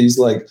zones, or these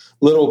like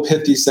little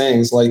pithy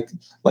sayings like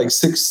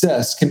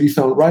success can be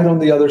found right on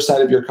the other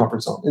side of your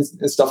comfort zone,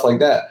 and stuff like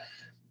that.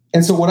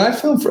 And so what I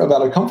found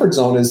about a comfort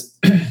zone is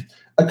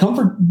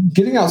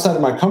getting outside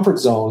of my comfort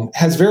zone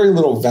has very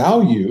little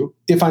value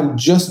if I'm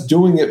just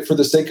doing it for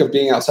the sake of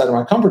being outside of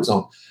my comfort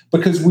zone,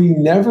 because we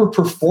never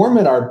perform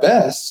at our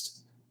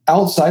best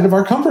outside of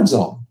our comfort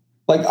zone.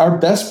 Like, our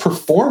best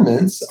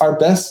performance,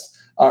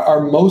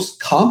 our most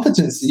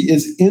competency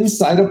is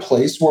inside a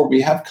place where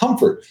we have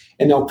comfort.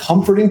 And now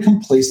comfort and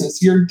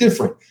complacency are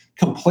different.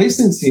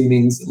 Complacency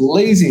means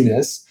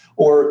laziness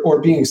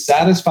or being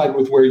satisfied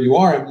with where you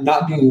are and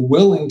not being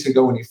willing to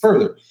go any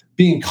further.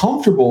 Being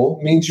comfortable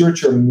means you're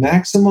at your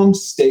maximum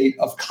state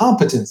of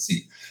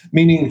competency,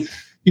 meaning,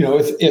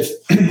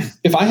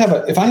 if I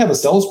have a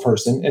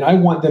salesperson and I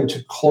want them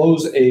to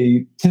close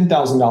a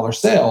 $10,000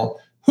 sale,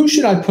 who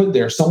should I put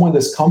there? Someone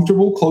that's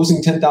comfortable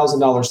closing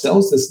 $10,000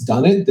 sales, that's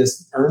done it,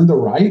 that's earned the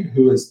right,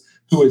 who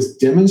has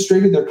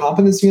demonstrated their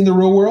competency in the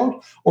real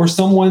world, or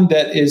someone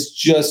that is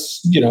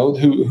just,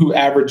 who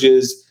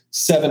averages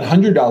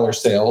 $700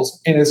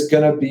 sales and is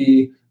going to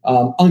be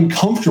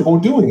uncomfortable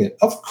doing it?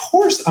 Of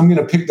course, I'm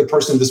going to pick the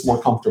person that's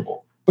more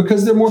comfortable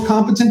because they're more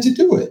competent to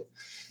do it.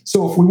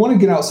 So if we want to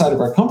get outside of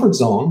our comfort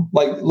zone,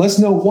 let's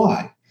know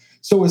why.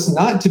 So it's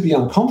not to be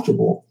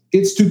uncomfortable,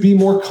 it's to be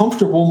more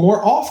comfortable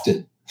more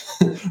often.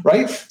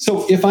 Right?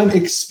 So if I'm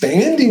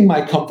expanding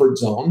my comfort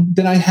zone,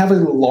 then I have a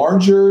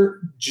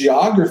larger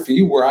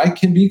geography where I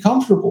can be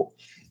comfortable.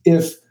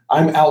 If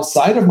I'm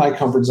outside of my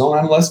comfort zone,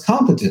 I'm less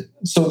competent.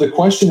 So the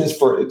question is,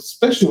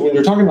 especially when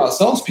you're talking about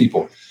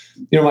salespeople,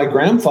 my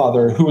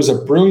grandfather, who was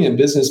a brilliant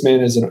businessman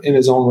in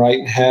his own right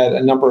and had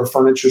a number of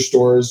furniture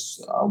stores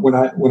when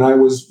I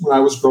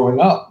was growing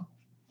up,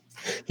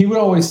 he would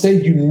always say,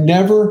 you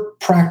never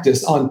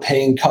practice on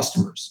paying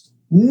customers.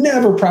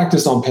 Never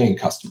practice on paying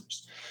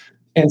customers.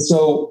 And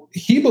so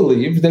he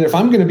believed that if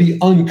I'm going to be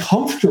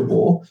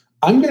uncomfortable,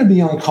 I'm going to be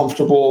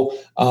uncomfortable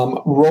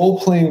role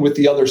playing with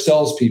the other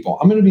salespeople.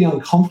 I'm going to be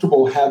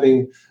uncomfortable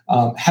having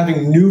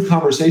new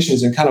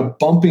conversations and kind of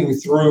bumping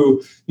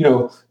through,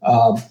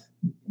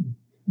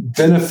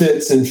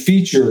 benefits and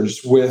features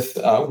with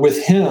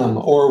him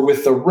or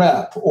with the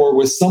rep or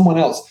with someone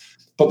else.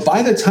 But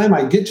by the time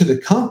I get to the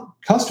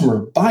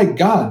customer, by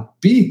God,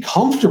 be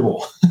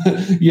comfortable,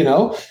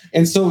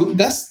 And so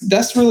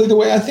that's really the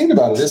way I think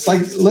about it. It's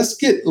like,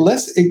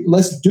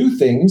 let's do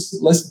things.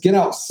 Let's get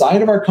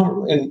outside of our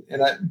comfort. And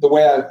I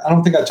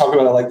don't think I talk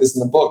about it like this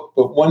in the book,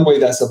 but one way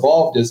that's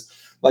evolved is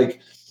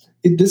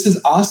this is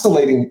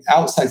oscillating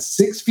outside,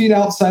 6 feet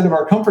outside of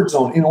our comfort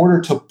zone in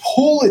order to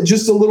pull it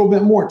just a little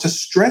bit more, to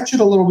stretch it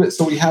a little bit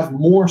so we have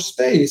more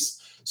space,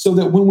 so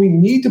that when we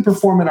need to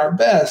perform at our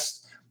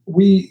best,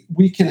 we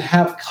can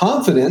have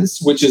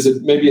confidence, which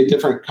is maybe a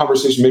different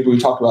conversation. Maybe we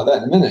talk about that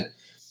in a minute.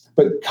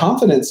 But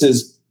confidence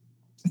is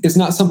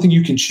not something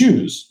you can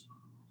choose.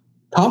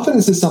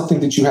 Confidence is something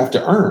that you have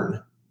to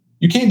earn.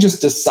 You can't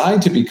just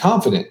decide to be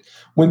confident.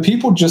 When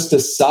people just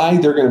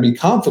decide they're going to be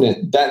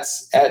confident,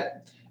 that's at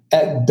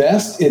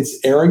best it's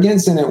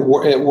arrogance, and at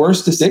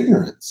worst it's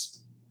ignorance.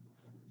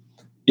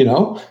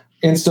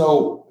 And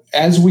so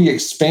as we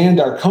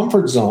expand our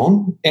comfort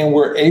zone and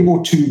we're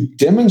able to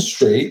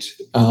demonstrate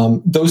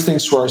those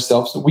things to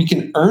ourselves, we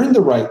can earn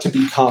the right to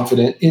be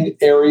confident in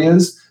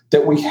areas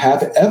that we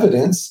have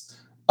evidence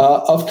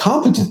of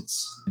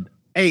competence.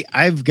 Hey,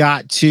 I've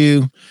got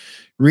to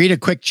read a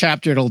quick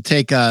chapter. It'll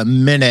take a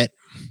minute.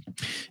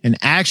 And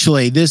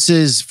actually, this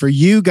is for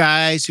you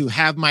guys who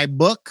have my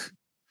book.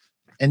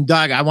 And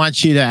Doug, I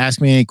want you to ask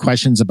me any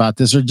questions about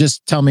this, or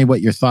just tell me what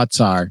your thoughts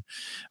are.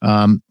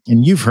 And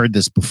you've heard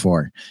this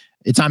before.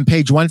 It's on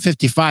page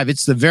 155.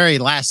 It's the very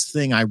last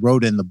thing I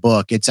wrote in the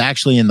book. It's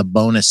actually in the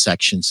bonus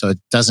section, so it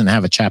doesn't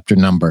have a chapter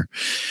number.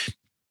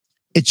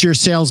 It's your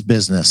sales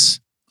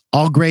business.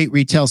 All great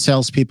retail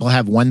salespeople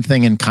have one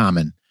thing in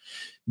common.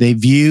 They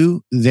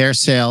view their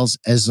sales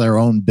as their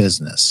own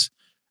business.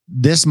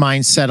 This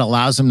mindset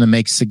allows them to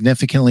make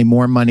significantly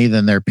more money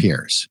than their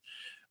peers.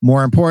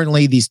 More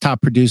importantly, these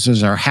top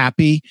producers are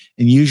happy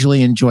and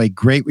usually enjoy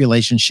great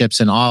relationships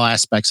in all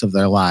aspects of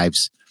their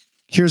lives.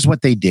 Here's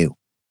what they do.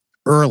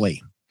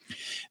 Early.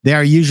 They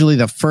are usually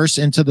the first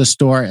into the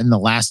store and the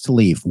last to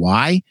leave.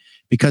 Why?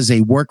 Because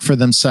they work for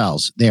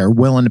themselves. They are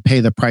willing to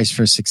pay the price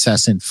for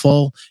success in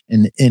full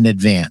and in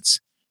advance.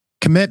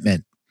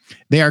 Commitment.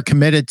 They are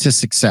committed to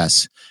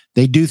success.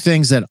 They do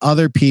things that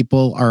other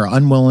people are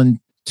unwilling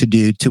to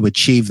do to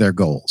achieve their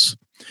goals.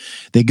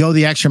 They go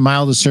the extra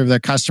mile to serve their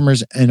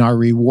customers and are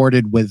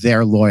rewarded with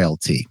their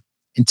loyalty.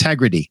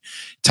 Integrity.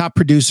 Top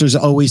producers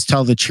always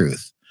tell the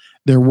truth.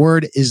 Their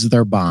word is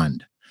their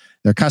bond.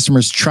 Their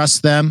customers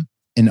trust them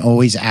and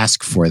always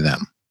ask for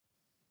them.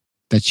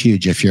 That's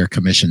huge if you're a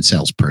commission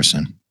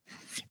salesperson.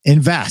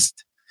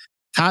 Invest.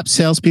 Top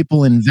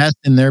salespeople invest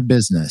in their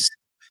business.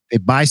 They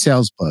buy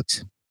sales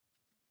books.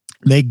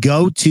 They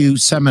go to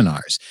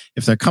seminars.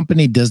 If their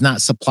company does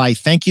not supply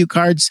thank you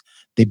cards,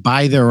 they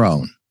buy their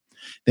own.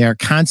 They are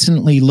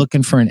constantly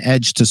looking for an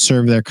edge to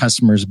serve their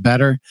customers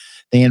better.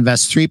 They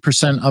invest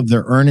 3% of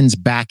their earnings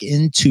back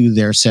into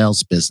their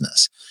sales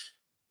business.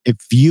 If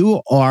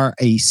you are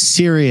a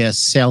serious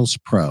sales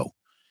pro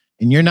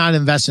and you're not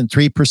investing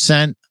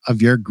 3%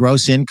 of your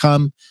gross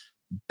income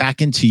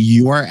back into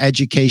your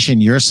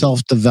education, your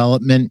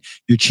self-development,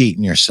 you're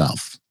cheating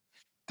yourself.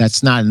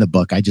 That's not in the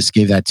book. I just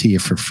gave that to you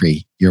for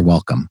free. You're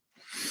welcome.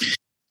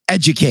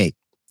 Educate.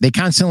 They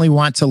constantly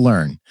want to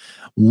learn.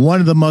 One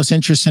of the most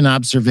interesting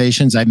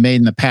observations I've made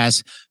in the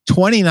past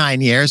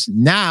 29 years,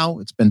 now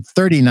it's been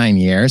 39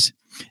 years,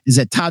 is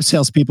that top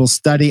salespeople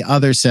study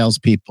other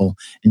salespeople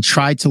and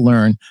try to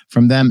learn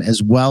from them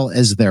as well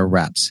as their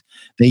reps.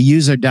 They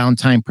use their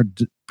downtime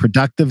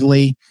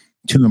productively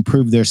to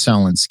improve their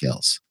selling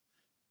skills.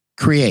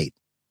 Create.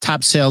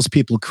 Top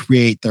salespeople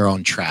create their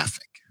own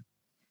traffic.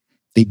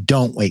 They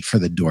don't wait for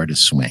the door to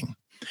swing.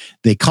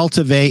 They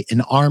cultivate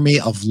an army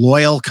of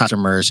loyal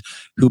customers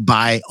who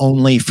buy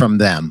only from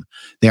them.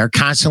 They are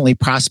constantly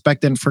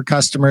prospecting for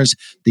customers.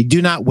 They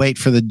do not wait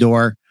for the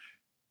door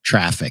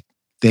traffic.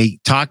 They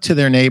talk to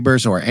their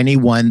neighbors or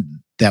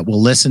anyone that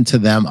will listen to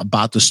them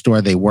about the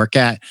store they work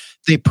at.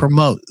 They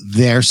promote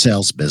their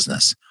sales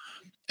business.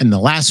 And the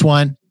last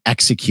one,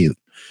 execute.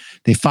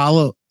 They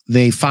follow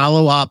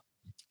up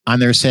on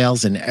their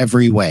sales in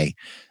every way.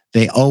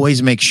 They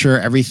always make sure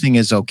everything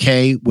is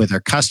okay with their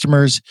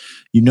customers.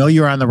 You know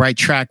you're on the right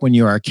track when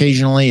you are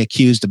occasionally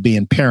accused of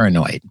being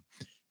paranoid.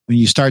 When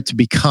you start to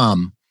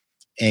become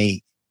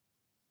a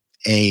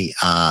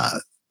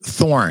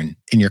thorn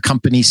in your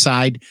company's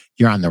side,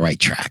 you're on the right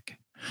track.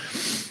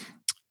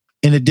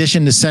 In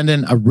addition to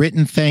sending a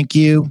written thank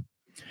you,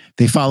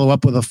 they follow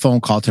up with a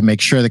phone call to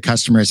make sure the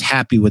customer is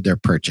happy with their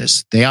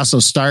purchase. They also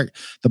start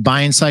the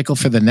buying cycle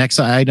for the next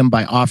item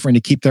by offering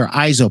to keep their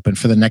eyes open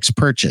for the next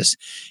purchase.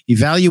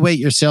 Evaluate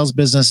your sales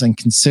business and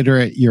consider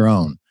it your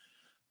own.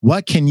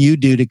 What can you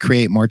do to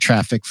create more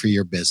traffic for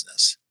your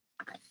business?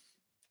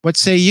 What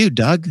say you,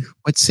 Doug?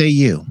 What say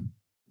you?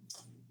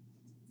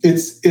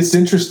 It's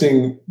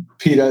interesting,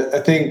 Pete. I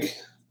think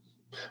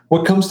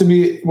what comes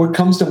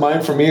to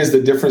mind for me is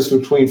the difference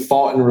between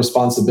fault and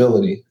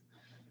responsibility.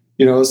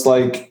 It's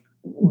like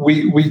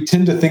we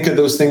tend to think of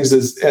those things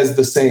as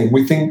the same.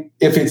 We think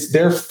if it's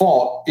their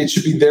fault, it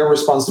should be their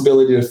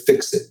responsibility to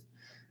fix it.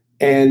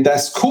 And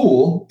that's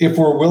cool if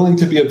we're willing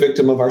to be a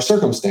victim of our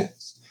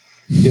circumstance.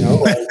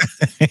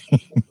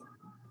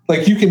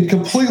 Like you can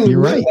completely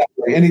live that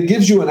way, and it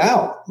gives you an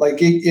out. Like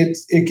it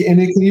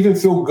can even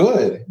feel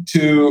good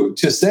to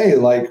say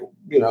like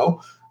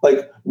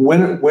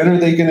when are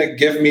they going to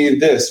give me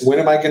this? When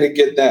am I going to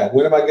get that?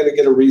 When am I going to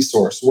get a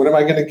resource? When am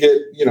I going to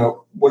get,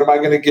 when am I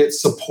going to get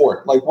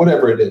support? Like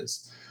whatever it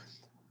is.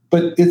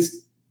 But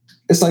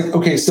it's like,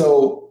 okay,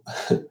 so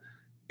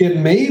it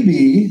may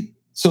be,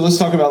 so let's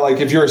talk about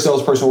like, if you're a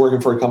salesperson working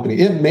for a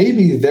company, it may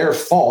be their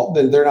fault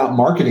that they're not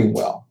marketing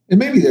well. It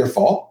may be their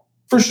fault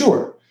for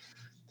sure.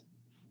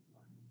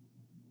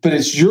 But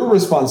it's your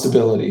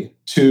responsibility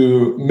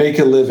to make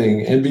a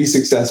living and be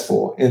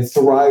successful and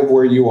thrive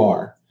where you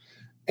are.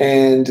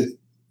 And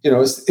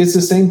it's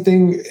the same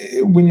thing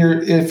when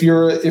if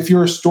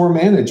you're a store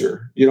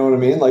manager, you know what I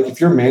mean? Like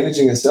if you're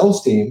managing a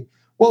sales team,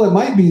 well, it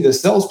might be the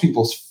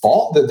salespeople's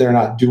fault that they're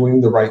not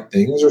doing the right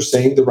things or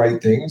saying the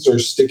right things or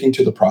sticking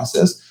to the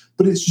process,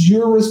 but it's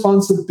your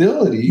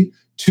responsibility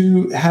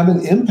to have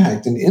an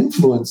impact and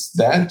influence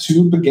that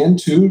to begin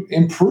to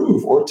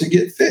improve or to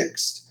get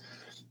fixed.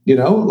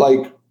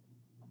 Like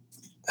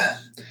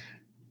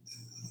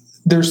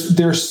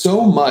there's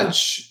so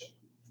much.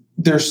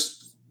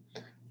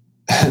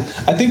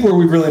 I think where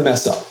we really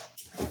mess up,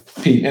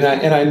 Pete, and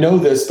I know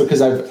this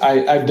because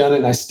I've done it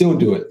and I still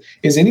do it,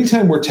 is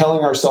anytime we're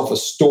telling ourselves a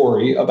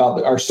story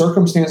about our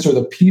circumstance or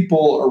the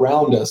people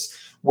around us,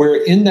 where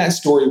in that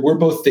story we're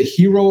both the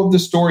hero of the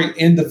story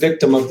and the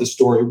victim of the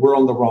story, we're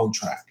on the wrong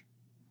track.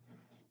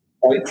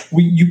 Right?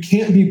 You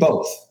can't be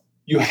both.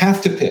 You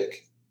have to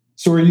pick.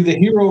 So are you the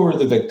hero or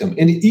the victim?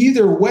 And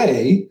either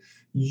way,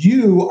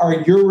 you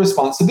are your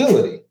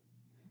responsibility.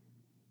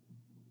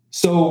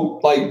 So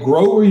like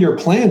grow where you're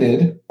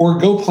planted or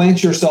go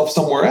plant yourself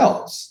somewhere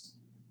else.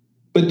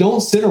 But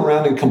don't sit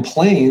around and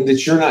complain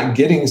that you're not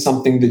getting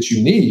something that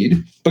you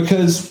need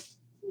because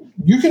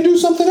you can do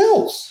something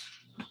else,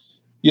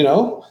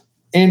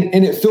 and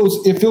it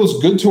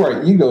feels good to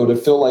our ego to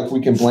feel like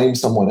we can blame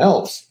someone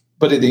else.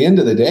 But at the end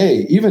of the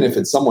day, even if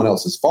it's someone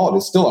else's fault,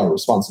 it's still our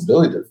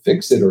responsibility to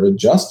fix it or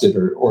adjust it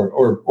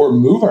or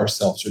move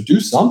ourselves or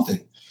do something,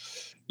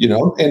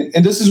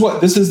 and this is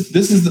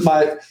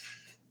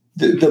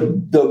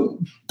the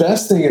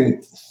best thing,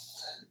 and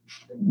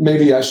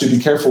maybe I should be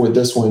careful with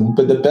this one,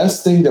 but the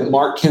best thing that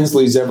Mark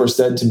Kinsley's ever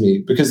said to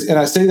me, and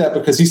I say that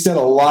because he said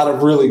a lot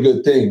of really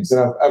good things,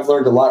 and I've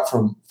learned a lot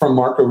from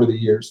Mark over the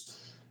years.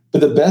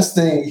 But the best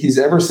thing he's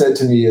ever said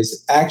to me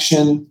is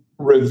action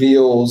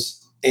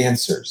reveals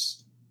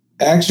answers.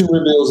 Action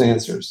reveals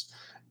answers.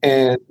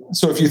 And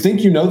so if you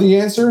think you know the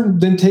answer,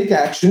 then take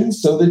action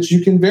so that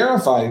you can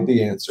verify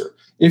the answer.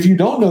 If you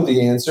don't know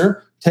the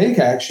answer, take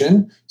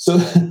action so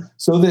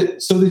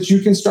that you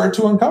can start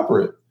to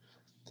uncover it.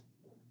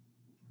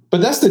 But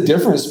that's the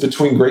difference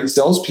between great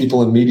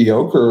salespeople and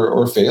mediocre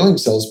or failing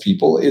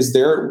salespeople, is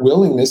their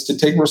willingness to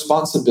take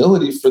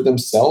responsibility for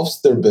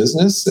themselves, their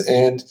business,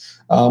 and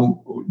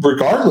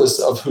regardless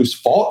of whose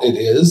fault it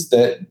is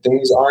that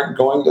things aren't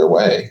going their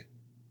way.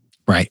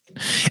 Right.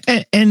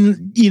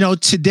 And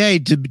today,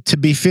 to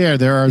be fair,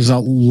 there are a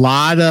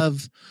lot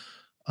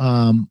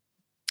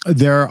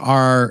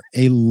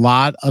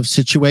of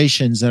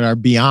situations that are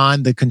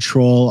beyond the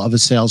control of a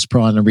sales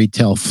pro on a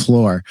retail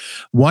floor.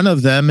 One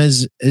of them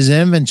is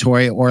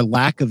inventory or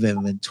lack of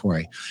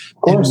inventory.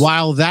 And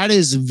while that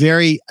is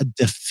very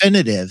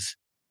definitive,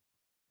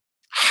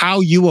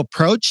 how you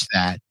approach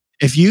that,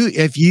 if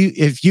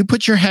you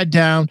put your head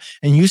down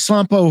and you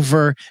slump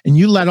over and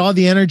you let all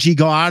the energy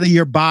go out of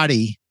your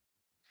body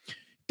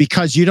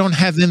because you don't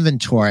have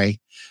inventory,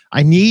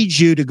 I need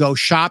you to go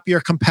shop your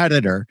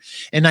competitor,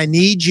 and I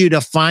need you to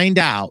find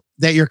out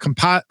that your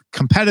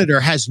competitor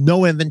has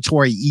no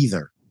inventory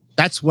either.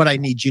 That's what I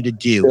need you to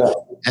do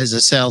as a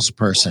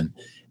salesperson.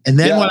 And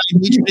then what I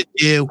need you to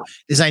do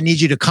is I need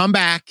you to come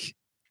back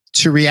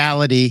to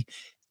reality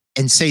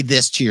and say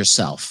this to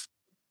yourself.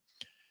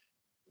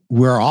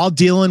 We're all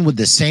dealing with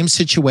the same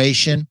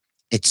situation.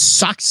 It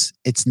sucks.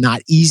 It's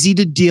not easy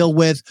to deal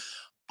with,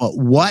 but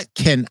what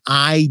can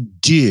I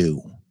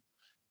do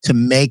to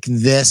make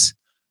this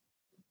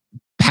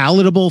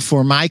palatable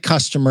for my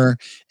customer,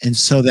 and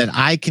so that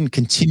I can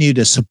continue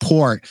to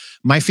support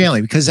my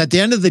family? Because at the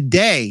end of the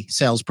day,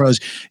 sales pros,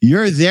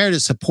 you're there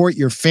to support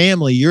your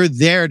family. You're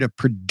there to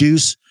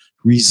produce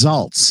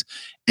results.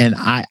 And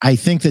I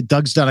think that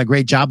Doug's done a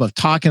great job of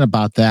talking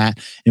about that.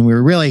 And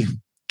we're really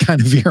kind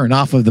of veering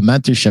off of the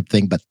mentorship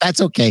thing, but that's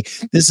okay.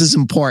 This is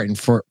important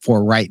for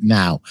right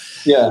now.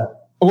 Yeah.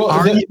 Well,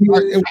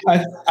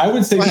 I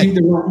would say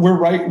we're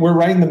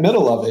right in the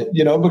middle of it,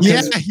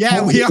 because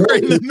we are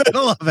in the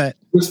middle of it.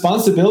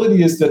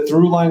 Responsibility is the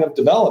through line of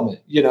development,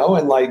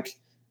 and like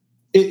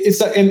it's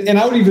and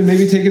I would even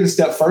maybe take it a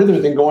step further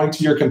than going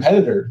to your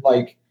competitor.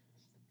 Like,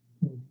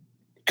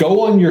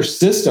 go on your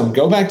system,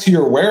 go back to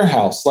your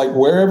warehouse, like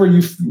wherever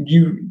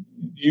you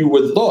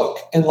would look,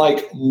 and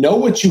like know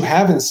what you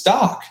have in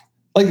stock.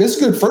 Like, that's a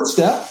good first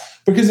step.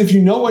 Because if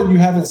you know what you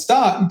have in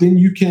stock, then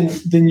you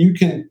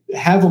can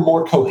have a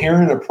more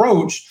coherent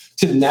approach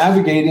to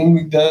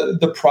navigating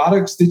the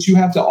products that you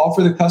have to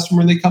offer the customer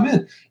when they come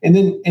in, and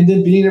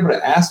then being able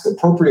to ask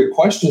appropriate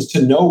questions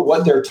to know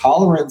what their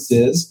tolerance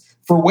is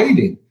for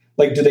waiting.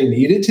 Like, do they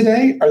need it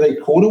today? Are they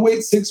cool to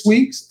wait 6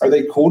 weeks? Are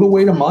they cool to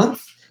wait a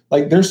month?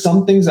 Like, there's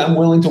some things I'm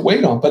willing to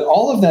wait on, but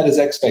all of that is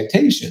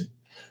expectation.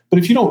 But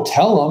if you don't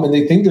tell them and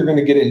they think they're going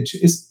to get into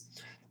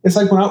it's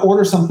like when I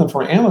order something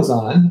from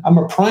Amazon, I'm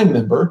a Prime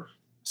member.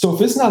 So if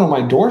it's not on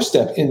my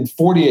doorstep in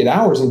 48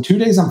 hours, in 2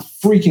 days, I'm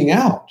freaking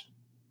out.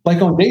 Like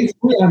on day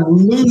 3, I'm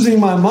losing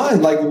my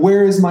mind. Like,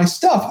 where is my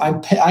stuff?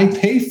 I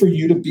pay for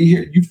you to be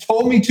here. You've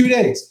told me 2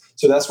 days.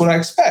 So that's what I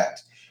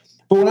expect.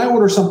 But when I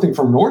order something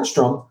from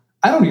Nordstrom,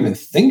 I don't even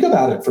think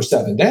about it for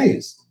 7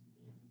 days.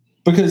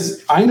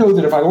 Because I know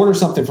that if I order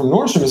something from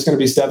Nordstrom, it's going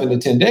to be 7 to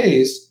 10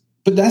 days.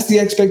 But that's the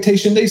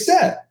expectation they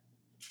set.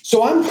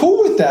 So I'm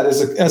cool with that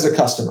as a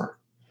customer.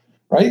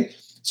 Right?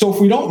 So if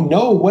we don't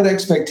know what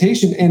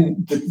expectation,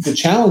 and the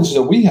challenge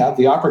that we have,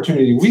 the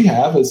opportunity we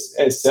have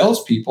as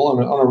salespeople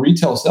on a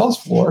retail sales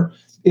floor,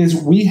 is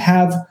we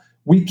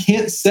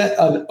can't set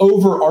an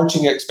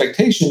overarching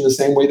expectation the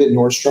same way that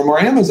Nordstrom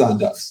or Amazon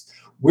does.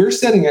 We're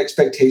setting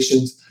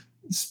expectations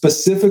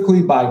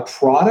specifically by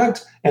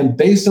product and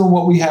based on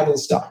what we have in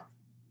stock.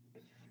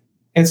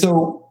 And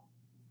so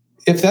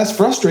if that's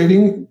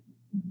frustrating,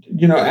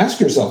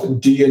 ask yourself,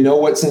 do you know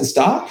what's in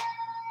stock?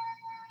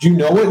 Do you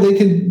know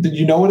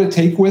what a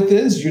take with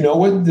is? Do you know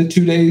what the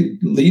 2-day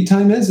lead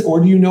time is?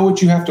 Or do you know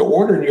what you have to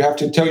order and you have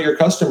to tell your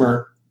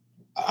customer,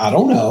 I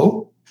don't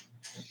know.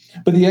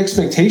 But the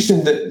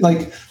expectation that,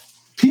 like,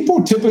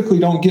 people typically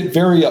don't get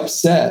very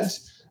upset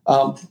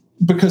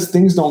because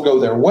things don't go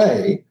their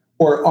way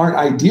or aren't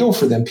ideal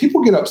for them.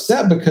 People get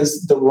upset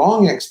because the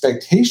right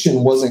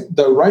expectation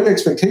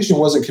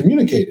wasn't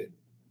communicated.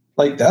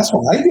 Like, that's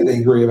why I get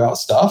angry about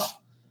stuff.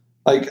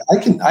 Like,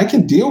 I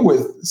can deal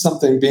with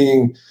something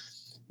being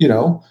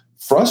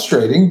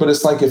frustrating, but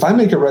it's like, if I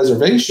make a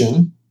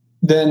reservation,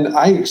 then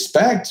I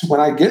expect when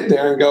I get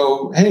there and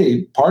go,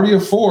 hey, party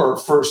of 4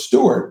 for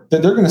Stewart,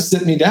 that they're going to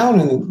sit me down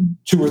in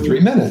 2 or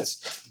 3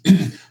 minutes.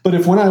 But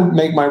if when I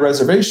make my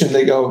reservation,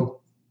 they go,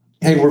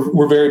 hey,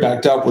 we're very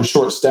backed up, we're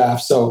short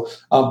staffed, so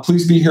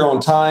please be here on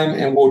time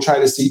and we'll try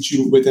to seat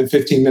you within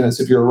 15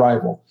 minutes of your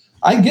arrival.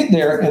 I get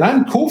there and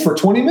I'm cool for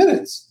 20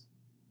 minutes.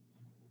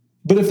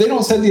 But if they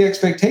don't set the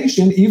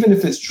expectation, even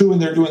if it's true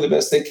and they're doing the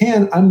best they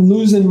can, I'm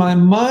losing my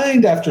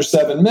mind after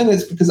 7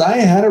 minutes because I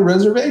had a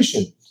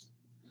reservation.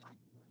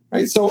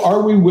 Right? So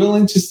are we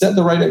willing to set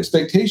the right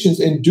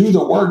expectations and do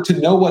the work to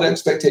know what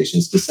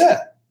expectations to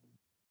set?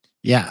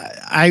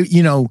 Yeah,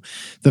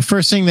 the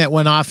first thing that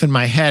went off in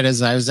my head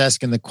as I was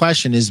asking the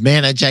question is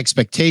manage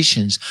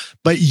expectations.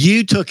 But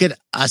you took it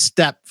a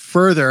step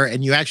further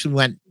and you actually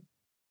went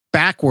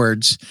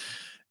backwards,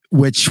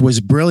 which was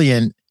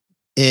brilliant.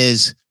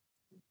 Is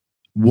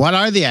what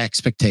are the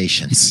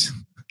expectations?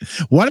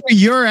 What are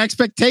your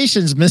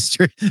expectations,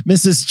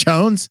 Mrs.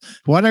 Jones?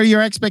 What are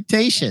your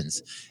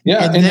expectations?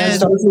 Yeah, and that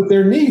starts with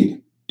their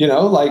need.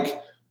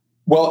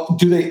 Well,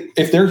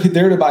 if they're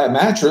there to buy a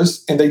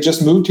mattress and they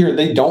just moved here,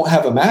 they don't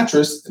have a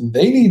mattress,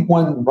 they need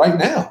one right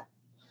now.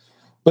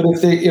 But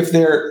if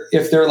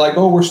they're like,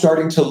 oh, we're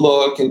starting to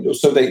look, and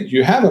so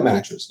you have a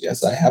mattress.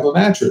 Yes, I have a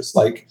mattress.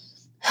 Like,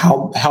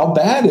 how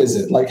bad is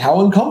it? Like,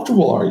 how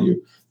uncomfortable are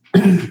you?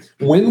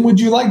 When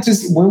would you like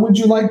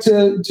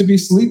to be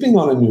sleeping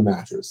on a new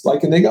mattress?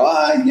 Like, and they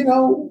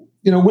go,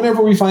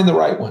 whenever we find the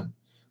right one.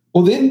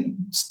 Well, then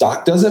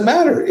stock doesn't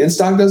matter. In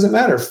stock doesn't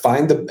matter.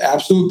 Find the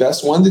absolute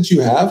best one that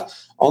you have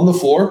on the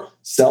floor,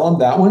 sell them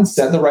that one,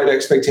 set the right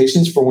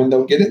expectations for when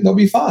they'll get it, they'll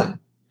be fine.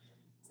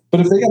 But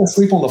if they got to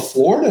sleep on the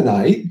floor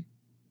tonight,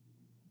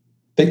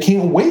 they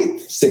can't wait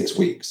 6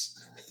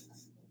 weeks.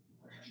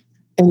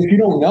 And if you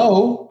don't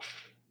know.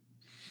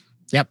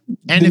 Yep.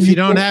 And if you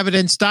don't have it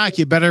in stock,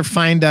 you better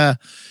find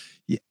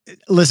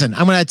listen,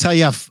 I'm going to tell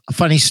you a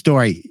funny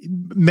story.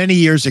 Many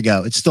years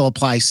ago, it still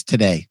applies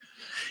today.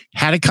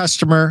 Had a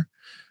customer,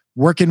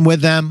 working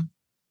with them,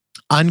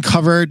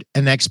 uncovered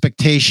an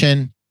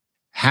expectation,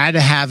 had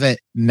to have it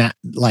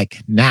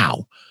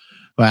now.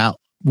 Well,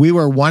 we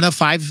were one of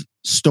 5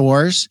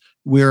 stores.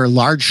 We were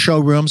large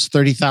showrooms,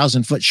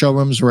 30,000 foot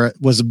showrooms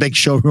was a big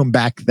showroom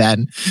back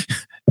then,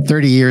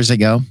 30 years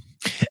ago.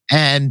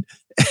 And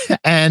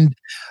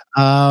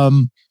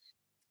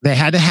they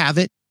had to have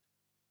it.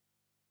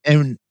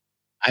 And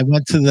I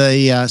went to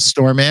the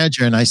store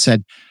manager and I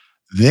said,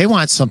 they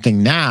want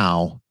something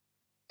now.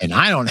 And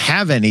I don't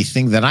have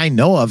anything that I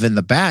know of in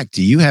the back.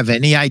 Do you have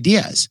any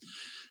ideas?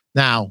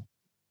 Now,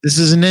 this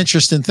is an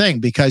interesting thing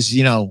because,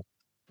 in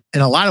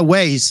a lot of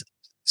ways,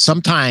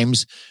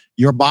 sometimes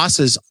your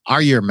bosses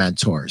are your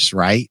mentors,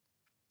 right?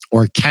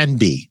 Or can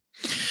be.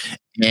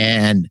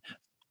 And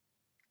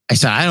I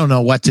said, I don't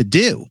know what to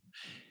do.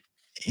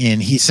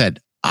 And he said,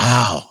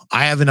 oh,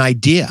 I have an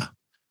idea.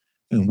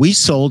 And we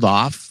sold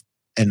off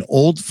an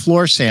old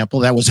floor sample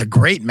that was a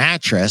great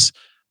mattress,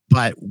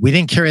 but we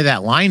didn't carry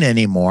that line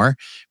anymore.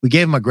 We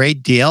gave them a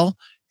great deal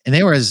and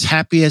they were as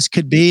happy as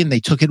could be and they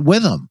took it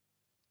with them.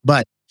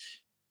 But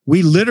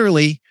we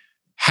literally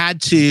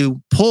had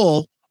to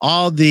pull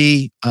all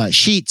the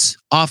sheets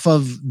off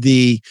of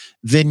the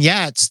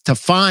vignettes to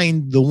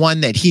find the one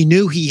that he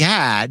knew he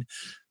had.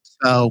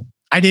 So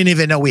I didn't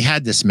even know we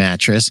had this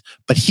mattress,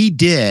 but he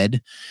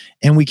did.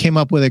 And we came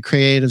up with a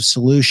creative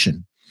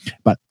solution.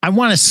 But I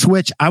want to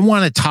switch. I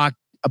want to talk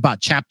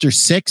about chapter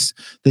 6,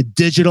 the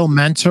digital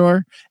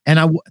mentor. And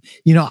I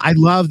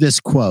love this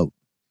quote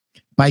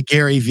by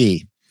Gary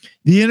Vee.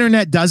 The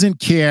internet doesn't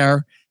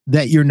care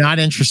that you're not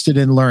interested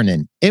in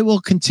learning. It will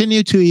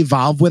continue to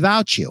evolve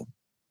without you.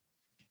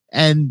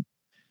 And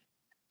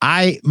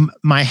my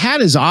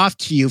hat is off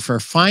to you for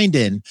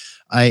finding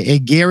a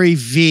Gary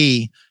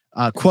Vee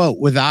quote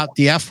without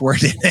the F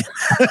word in it.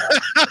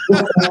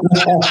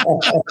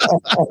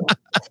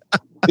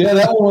 Yeah,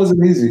 that one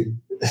wasn't easy.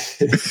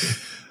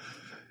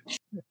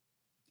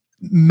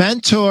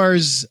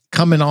 Mentors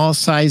come in all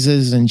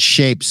sizes and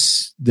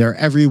shapes. They're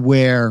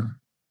everywhere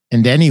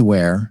and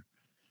anywhere,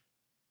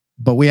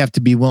 but we have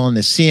to be willing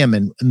to see them.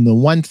 And the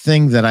one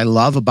thing that I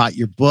love about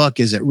your book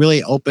is it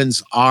really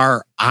opens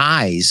our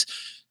eyes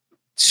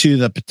to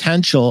the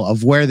potential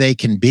of where they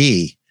can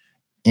be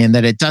and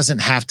that it doesn't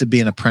have to be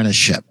an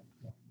apprenticeship.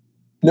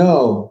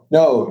 No.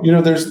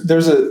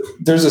 There's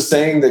a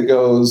saying that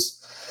goes,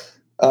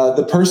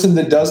 the person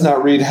that does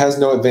not read has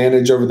no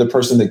advantage over the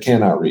person that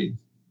cannot read.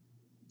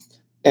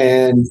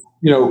 And,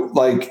 there's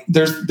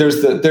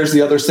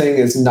the other saying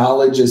is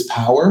knowledge is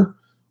power.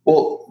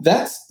 Well,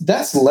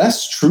 that's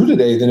less true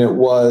today than it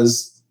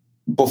was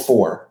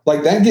before.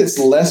 Like that gets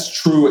less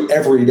true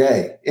every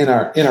day in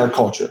our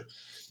culture.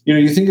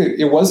 You think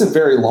it wasn't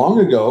very long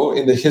ago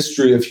in the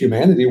history of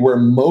humanity where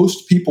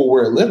most people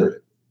were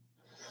illiterate.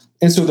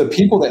 And so the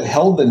people that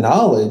held the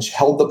knowledge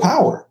held the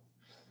power.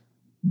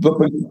 But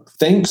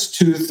thanks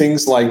to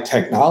things like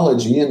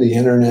technology and the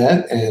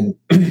internet and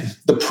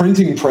the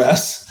printing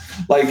press,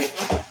 like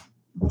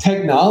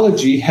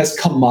technology has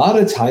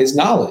commoditized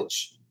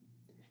knowledge.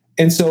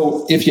 And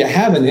so if you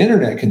have an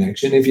internet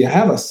connection, if you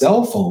have a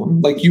cell phone,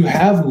 like you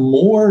have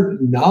more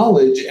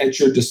knowledge at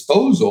your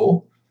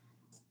disposal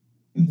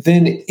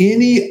than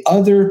any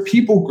other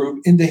people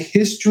group in the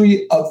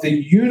history of the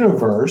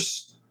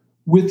universe,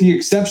 with the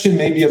exception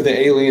maybe of the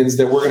aliens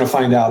that we're going to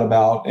find out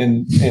about.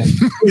 And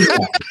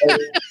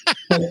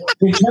but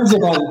in terms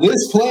of on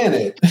this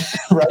planet,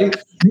 right,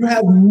 you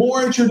have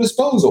more at your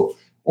disposal.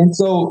 And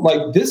so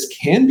like this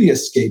can be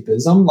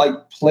escapism, like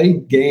play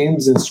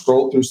games and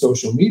scroll through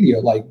social media,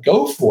 like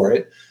go for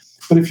it.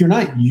 But if you're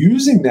not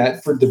using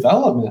that for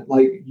development,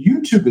 like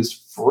YouTube is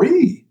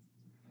free.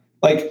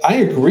 Like I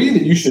agree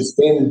that you should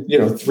spend,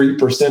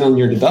 3% on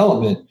your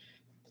development.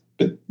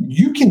 But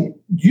you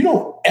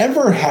don't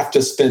ever have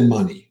to spend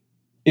money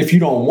if you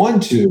don't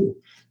want to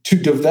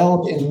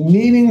develop in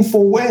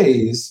meaningful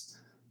ways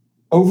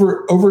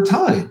over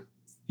time,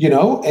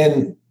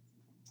 and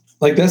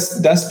like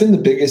that's been the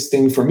biggest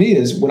thing for me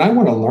is when I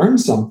want to learn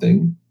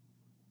something,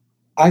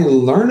 I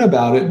learn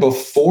about it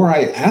before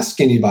I ask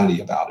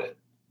anybody about it.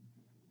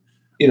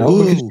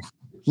 Ooh,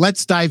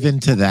 let's dive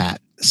into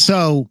that.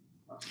 So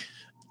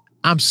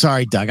I'm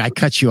sorry, Doug, I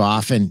cut you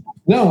off, and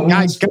no,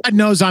 God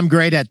knows I'm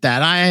great at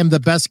that. I am the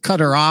best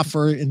cutter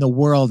offer in the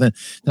world. And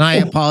I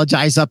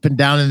apologize up and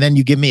down. And then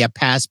you give me a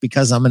pass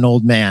because I'm an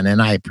old man,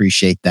 and I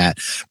appreciate that.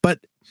 But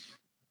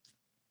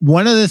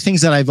one of the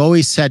things that I've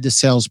always said to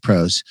sales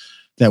pros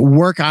that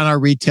work on our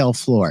retail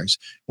floors,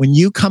 when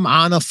you come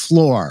on a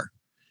floor,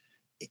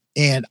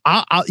 and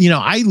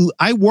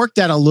I worked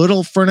at a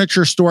little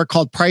furniture store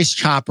called Price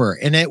Chopper,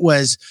 and it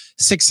was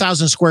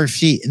 6,000 square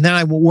feet. And then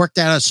I worked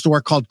at a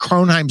store called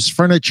Kronheim's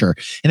Furniture,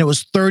 and it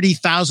was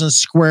 30,000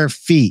 square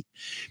feet.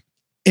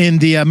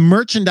 And the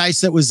merchandise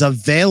that was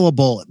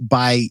available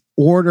by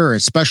order, a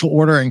special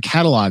order, and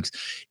catalogs,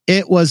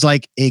 it was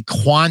like a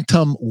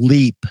quantum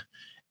leap,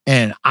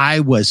 and I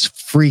was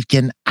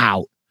freaking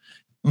out.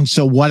 And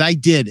so what I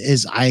did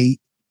is I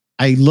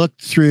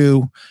looked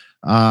through.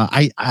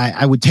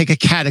 I would take a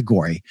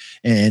category,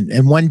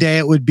 and one day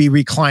it would be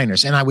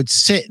recliners, and I would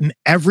sit in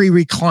every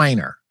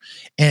recliner.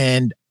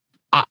 And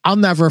I'll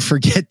never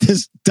forget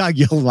this, Doug.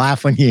 You'll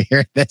laugh when you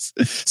hear this.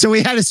 So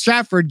we had a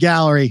Stratford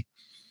gallery,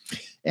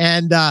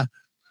 and I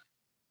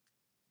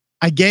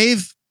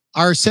gave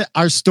our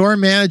store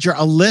manager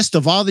a list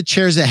of all the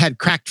chairs that had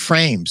cracked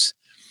frames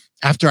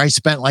after I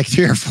spent like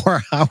 3 or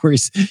 4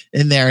 hours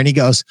in there. And he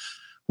goes,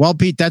 "Well,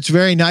 Pete, that's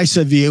very nice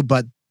of you,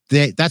 but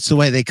that's the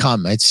way they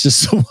come. It's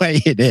just the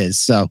way it is."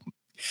 So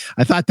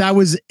I thought that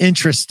was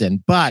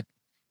interesting, but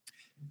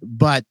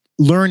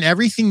learn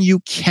everything you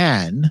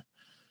can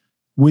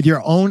with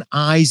your own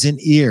eyes and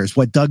ears.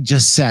 What Doug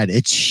just said,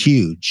 it's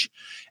huge.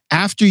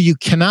 After you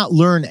cannot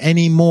learn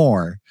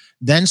anymore,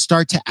 then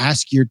start to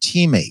ask your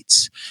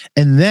teammates.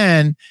 And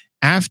then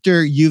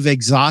after you've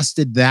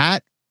exhausted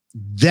that,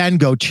 then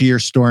go to your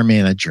store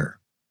manager.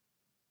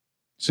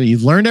 So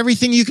you've learned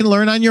everything you can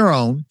learn on your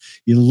own.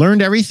 You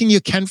learned everything you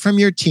can from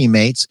your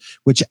teammates,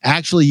 which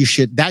actually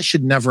that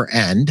should never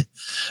end.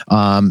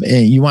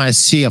 And you want to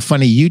see a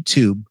funny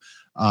YouTube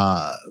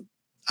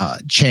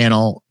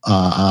channel,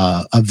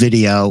 a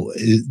video,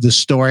 the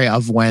story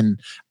of when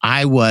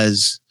I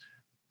was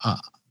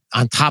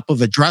on top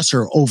of a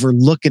dresser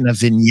overlooking a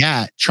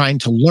vignette, trying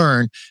to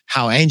learn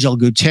how Angel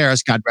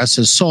Gutierrez, God rest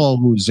his soul,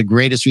 who's the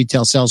greatest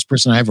retail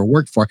salesperson I ever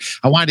worked for,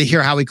 I wanted to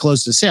hear how he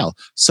closed the sale.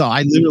 So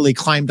I literally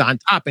climbed on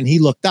top, and he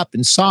looked up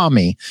and saw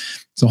me.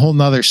 It's a whole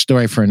nother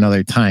story for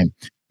another time.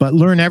 But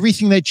learn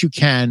everything that you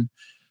can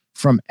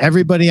from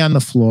everybody on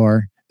the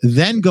floor,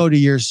 then go to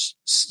your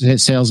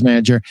sales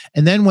manager.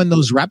 And then when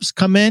those reps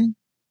come in,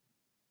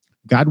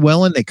 God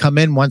willing, they come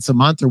in once a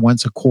month or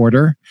once a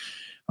quarter.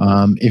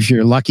 If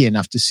you're lucky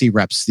enough to see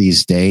reps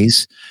these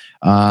days,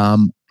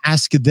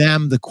 ask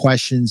them the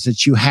questions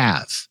that you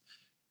have,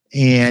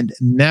 and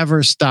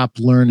never stop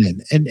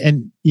learning.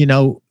 And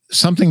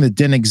something that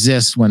didn't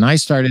exist when I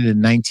started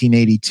in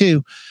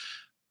 1982,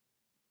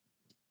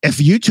 if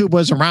YouTube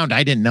was around,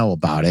 I didn't know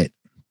about it.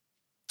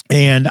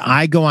 And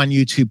I go on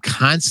YouTube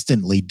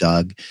constantly,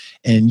 Doug,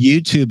 and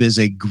YouTube is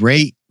a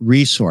great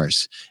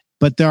resource,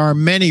 but there are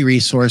many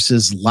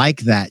resources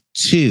like that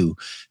too.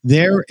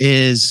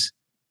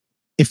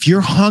 If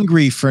you're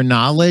hungry for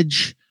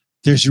knowledge,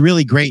 there's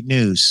really great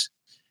news.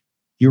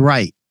 You're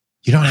right.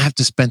 You don't have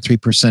to spend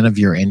 3% of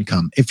your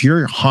income. If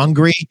you're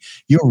hungry,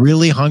 you're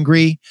really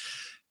hungry,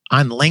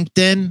 on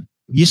LinkedIn,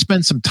 you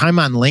spend some time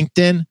on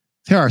LinkedIn,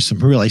 there are some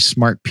really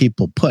smart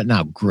people putting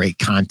out great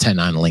content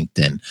on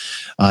LinkedIn.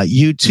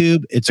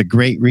 YouTube, it's a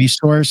great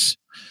resource.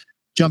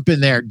 Jump in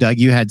there, Doug.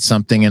 You had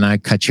something and I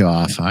cut you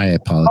off. I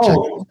apologize.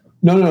 Oh,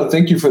 no.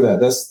 Thank you for that.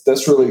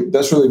 That's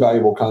really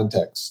valuable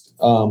context.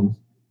 When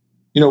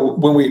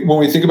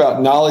we think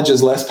about knowledge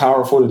is less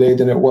powerful today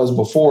than it was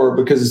before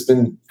because it's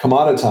been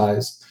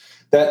commoditized,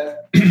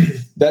 that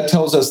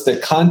tells us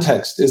that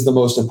context is the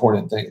most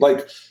important thing.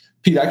 Like,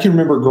 Pete, I can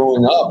remember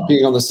growing up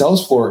being on the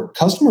sales floor,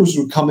 customers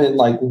would come in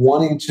like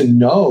wanting to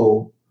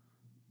know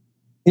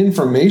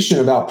information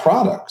about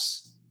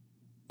products.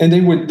 And they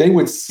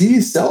would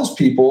see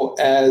salespeople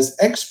as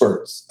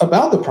experts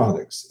about the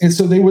products. And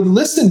so they would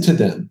listen to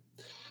them.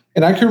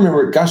 And I can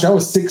remember, gosh, I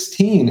was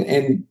 16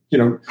 and,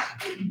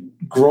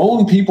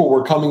 grown people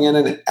were coming in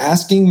and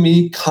asking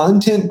me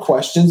content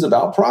questions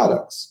about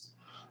products.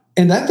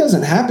 And that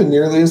doesn't happen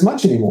nearly as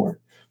much anymore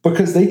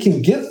because they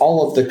can get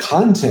all of the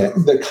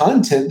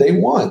content they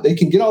want. They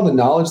can get all the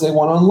knowledge they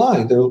want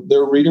online.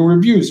 They're reading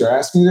reviews, they're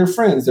asking their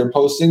friends, they're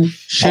posting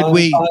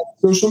on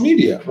social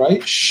media,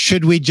 right?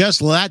 Should we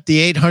just let the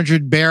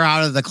 800 bear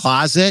out of the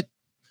closet?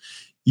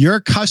 Your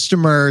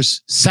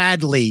customers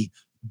sadly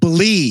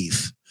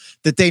believe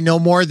that they know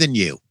more than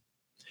you.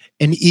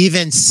 And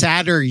even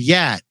sadder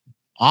yet,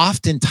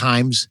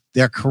 oftentimes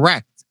they're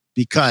correct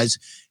because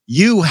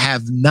you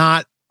have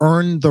not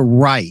earned the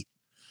right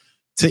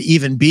to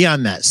even be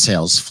on that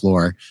sales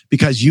floor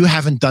because you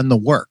haven't done the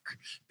work,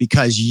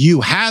 because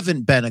you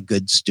haven't been a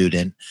good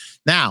student.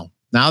 Now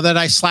that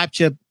I slapped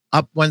you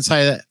up one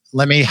side,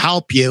 let me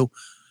help you.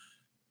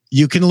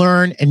 You can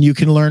learn, and you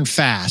can learn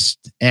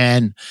fast.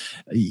 And,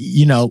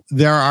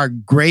 there are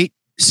great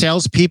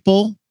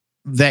salespeople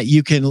that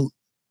you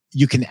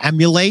can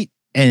emulate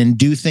and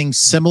do things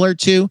similar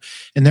to.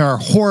 And there are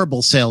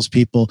horrible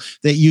salespeople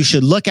that you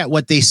should look at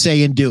what they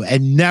say and do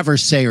and never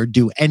say or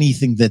do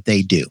anything that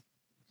they do.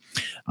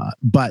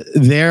 But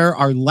there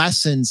are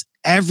lessons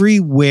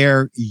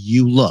everywhere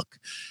you look.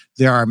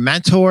 There are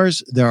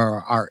mentors. There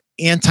are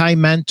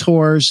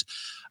anti-mentors.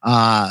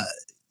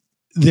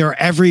 They're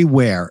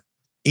everywhere.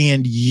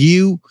 And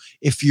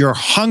if you're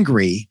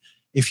hungry,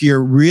 if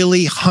you're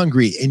really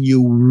hungry and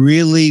you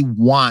really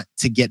want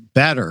to get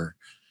better,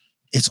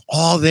 it's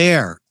all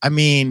there. I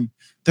mean,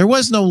 there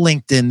was no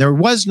LinkedIn. There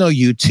was no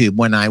YouTube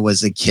when I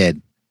was a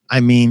kid. I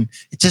mean,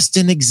 it just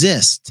didn't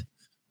exist.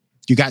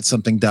 You got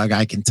something, Doug,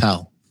 I can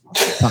tell.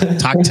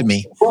 Talk to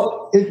me.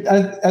 Well,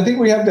 I think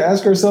we have to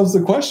ask ourselves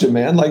the question,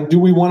 man, like, do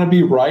we want to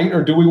be right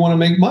or do we want to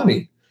make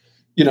money?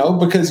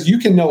 Because you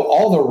can know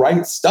all the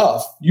right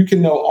stuff. You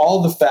can know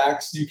all the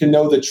facts. You can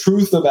know the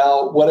truth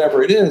about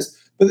whatever it is,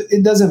 but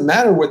it doesn't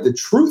matter what the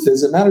truth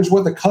is. It matters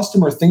what the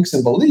customer thinks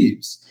and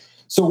believes.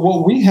 So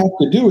what we have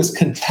to do is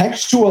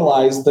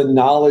contextualize the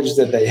knowledge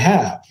that they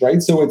have,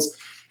 right? So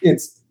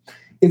it's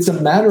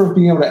a matter of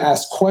being able to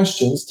ask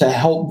questions to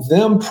help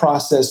them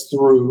process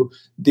through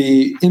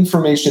the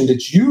information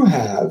that you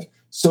have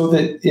so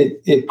that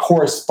it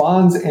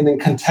corresponds, and then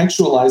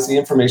contextualize the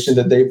information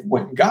that they've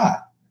went and got,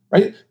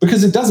 right?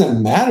 Because it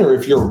doesn't matter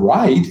if you're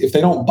right, if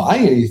they don't buy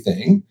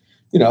anything,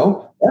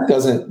 that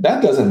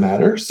doesn't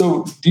matter.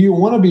 So do you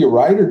want to be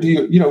right, or do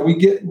you,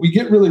 we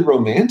get really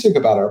romantic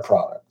about our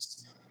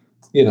products,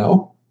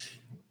 Well,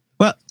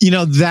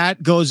 that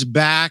goes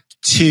back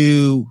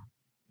to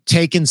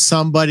taking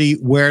somebody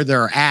where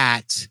they're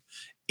at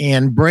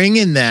and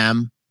bringing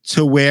them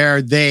to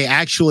where they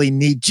actually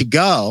need to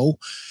go.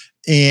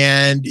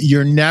 And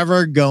you're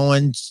never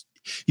going,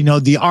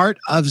 the art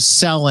of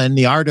selling,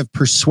 the art of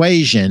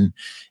persuasion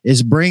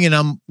is bringing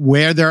them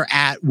where they're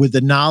at with the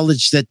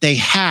knowledge that they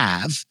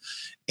have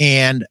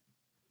and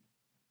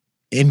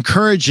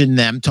encouraging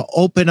them to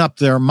open up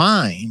their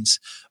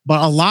minds.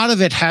 But a lot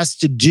of it has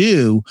to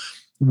do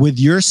with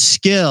your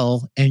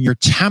skill and your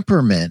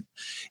temperament.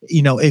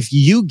 If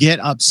you get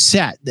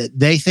upset that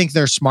they think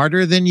they're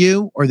smarter than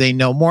you or they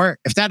know more,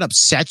 if that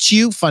upsets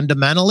you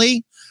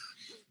fundamentally,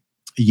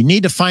 you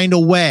need to find a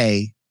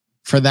way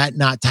for that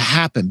not to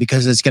happen,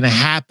 because it's going to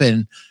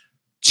happen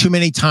too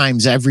many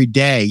times every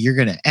day. You're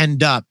going to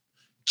end up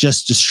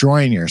just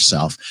destroying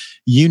yourself.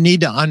 You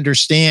need to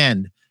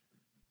understand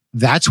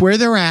that's where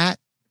they're at.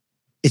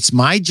 It's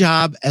my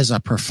job as a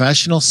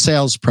professional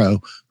sales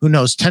pro who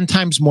knows 10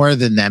 times more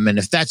than them. And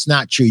if that's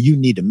not true, you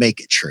need to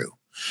make it true.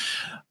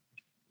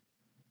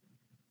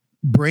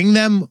 Bring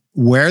them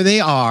where they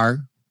are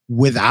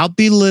without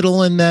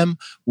belittling them,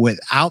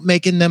 without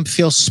making them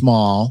feel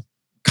small.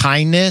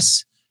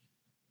 Kindness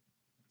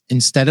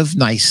instead of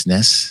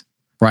niceness,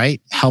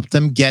 right? Help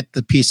them get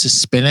the piece of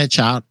spinach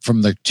out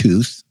from their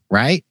tooth,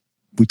 right?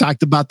 We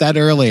talked about that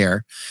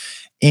earlier.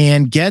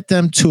 And get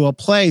them to a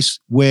place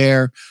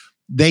where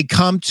they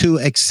come to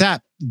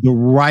accept the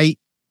right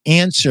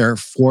answer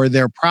for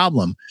their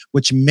problem,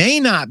 which may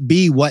not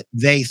be what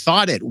they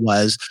thought it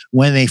was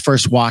when they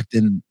first walked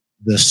in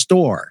the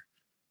store.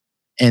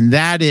 And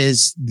that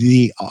is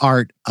the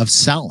art of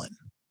selling.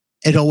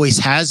 It always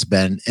has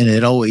been, and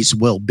it always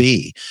will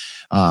be.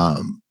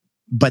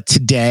 But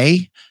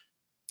today,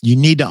 you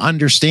need to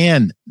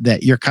understand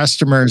that your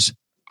customers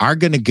are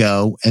going to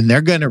go and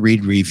they're going to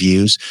read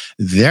reviews.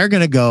 They're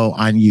going to go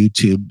on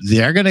YouTube.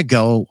 They're going to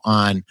go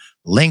on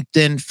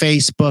LinkedIn,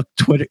 Facebook,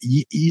 Twitter,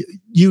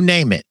 you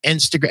name it,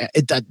 Instagram.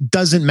 It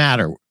doesn't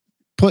matter.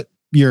 Put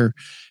your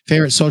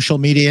favorite social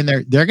media in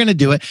there. They're going to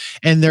do it,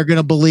 and they're going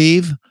to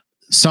believe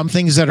some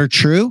things that are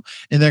true,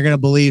 and they're going to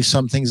believe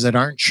some things that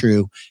aren't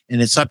true.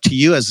 And it's up to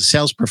you as a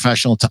sales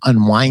professional to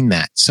unwind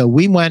that. So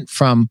we went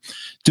from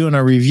doing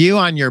a review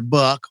on your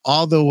book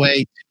all the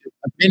way to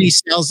a mini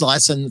sales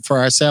lesson for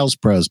our sales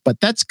pros, but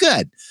that's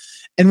good.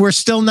 And we're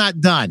still not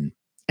done.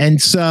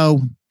 And so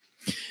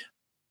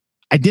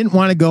I didn't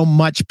want to go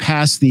much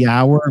past the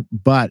hour,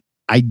 but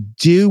I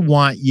do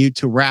want you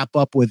to wrap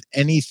up with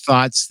any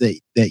thoughts that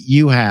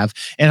you have.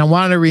 And I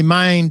want to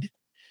remind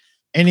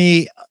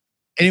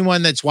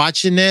anyone that's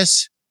watching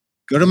this,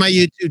 go to my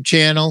YouTube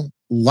channel,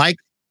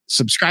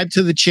 subscribe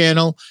to the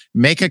channel,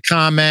 make a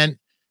comment,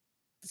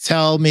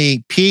 tell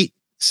me, Pete,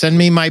 send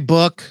me my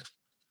book,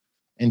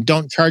 and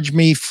don't charge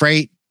me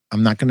freight.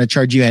 I'm not going to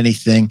charge you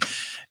anything.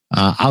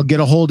 I'll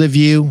get a hold of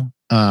you.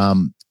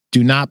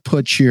 Do not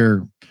put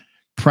your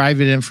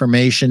private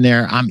information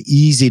there. I'm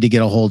easy to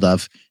get a hold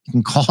of. You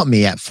can call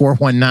me at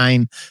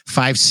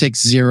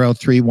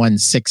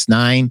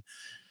 419-560-3169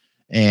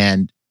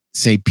 and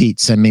say, Pete,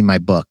 send me my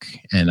book,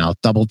 and I'll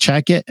double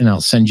check it and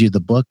I'll send you the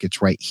book.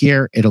 It's right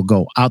here. It'll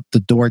go out the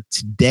door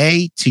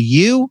today to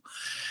you.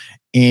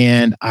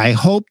 And I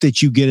hope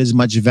that you get as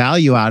much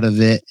value out of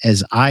it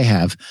as I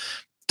have.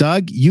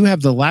 Doug, you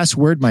have the last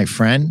word, my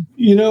friend.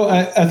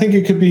 I think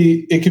it could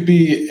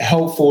be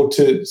helpful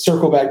to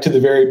circle back to the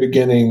very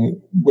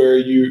beginning where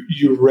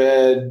you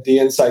read the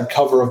inside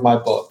cover of my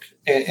book,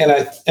 and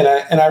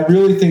I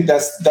really think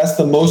that's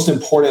the most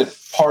important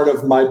part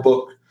of my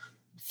book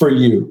for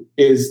you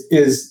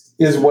is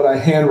what I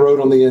hand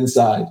wrote on the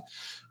inside,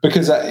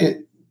 because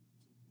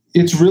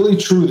it's really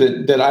true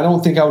that I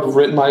don't think I would have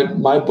written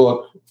my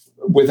book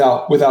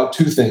without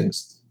two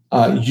things: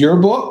 your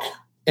book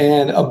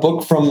and a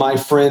book from my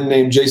friend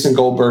named Jason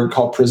Goldberg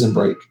called Prison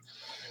Break.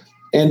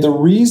 And the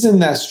reason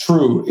that's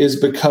true is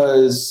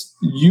because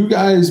you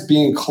guys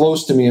being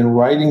close to me and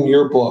writing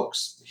your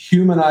books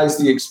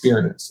humanized the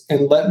experience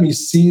and let me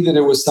see that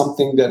it was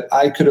something that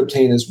I could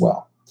obtain as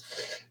well.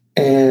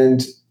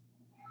 And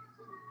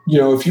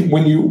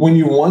when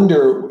you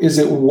wonder, is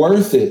it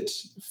worth it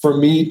for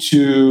me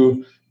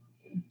to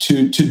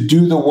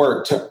do the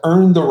work, to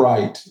earn the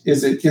right?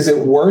 Is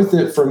it worth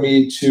it for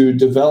me to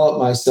develop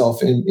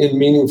myself in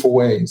meaningful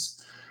ways?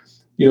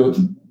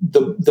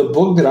 The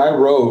book that I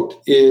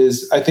wrote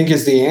is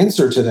the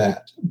answer to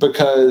that,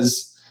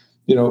 because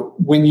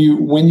when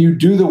you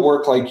do the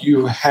work like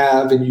you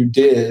have and you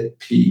did,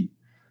 Pete,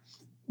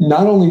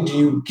 not only do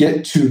you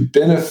get to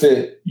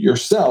benefit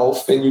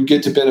yourself and you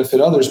get to benefit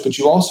others, but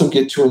you also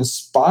get to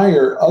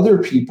inspire other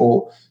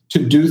people to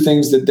do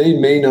things that they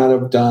may not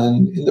have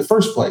done in the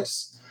first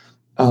place.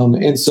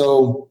 And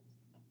so,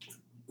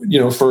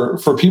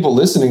 for people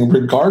listening,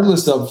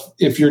 regardless of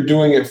if you're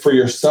doing it for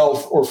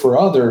yourself or for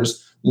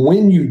others,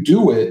 when you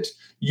do it,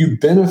 you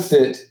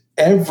benefit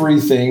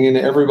everything and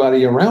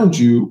everybody around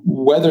you,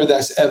 whether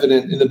that's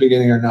evident in the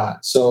beginning or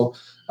not. So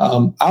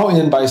I'll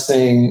end by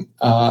saying,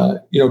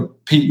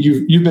 Pete,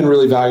 you've been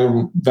really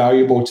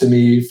valuable to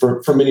me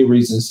for many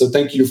reasons. So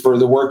thank you for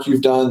the work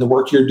you've done, the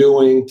work you're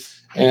doing,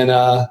 and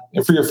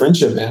for your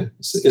friendship, man.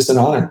 It's an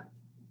honor.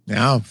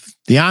 Now,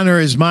 the honor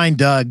is mine,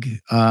 Doug.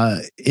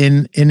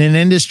 In an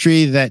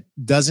industry that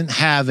doesn't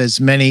have as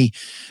many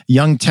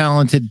young,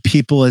 talented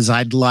people as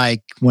I'd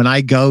like, when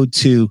I go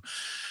to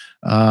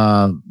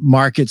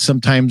market,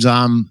 sometimes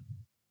I'm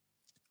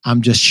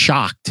just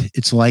shocked.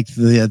 It's like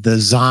the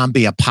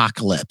zombie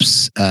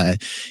apocalypse.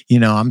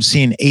 I'm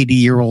seeing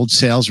 80-year-old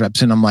sales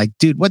reps, and I'm like,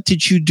 dude, what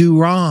did you do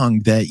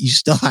wrong that you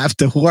still have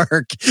to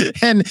work?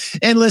 And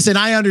listen,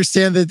 I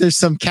understand that there's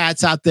some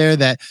cats out there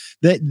that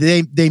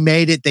they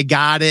made it, they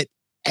got it,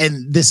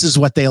 and this is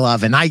what they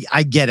love. And I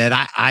get it.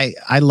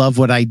 I love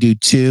what I do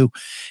too.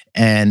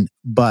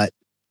 But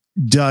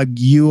Doug,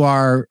 you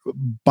are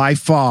by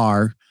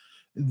far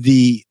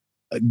the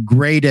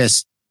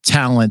greatest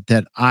talent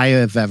that I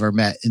have ever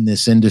met in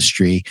this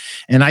industry.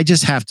 And I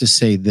just have to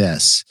say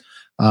this.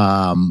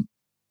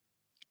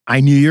 I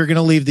knew you were going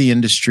to leave the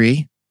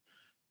industry.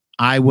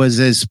 I was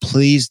as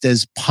pleased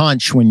as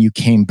punch when you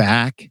came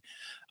back.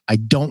 I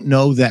don't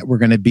know that we're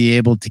going to be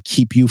able to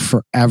keep you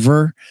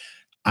forever.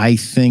 I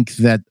think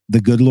that the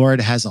good Lord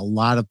has a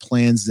lot of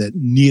plans that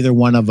neither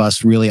one of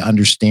us really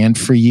understand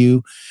for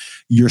you.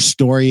 Your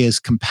story is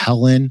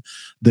compelling.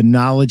 The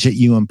knowledge that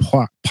you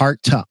impart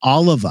to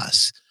all of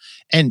us.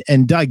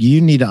 And Doug,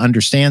 you need to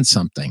understand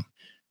something.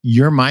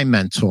 You're my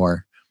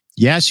mentor.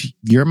 Yes,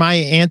 you're my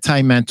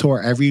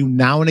anti-mentor every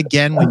now and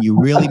again when you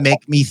really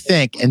make me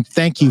think. And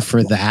thank you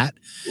for that.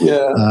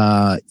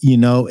 Yeah.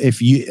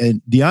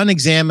 The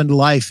unexamined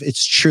life,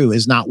 it's true,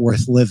 is not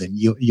worth living.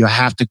 You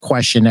have to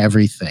question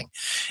everything.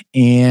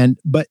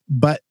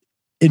 But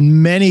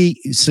in many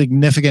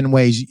significant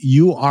ways,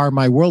 you are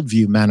my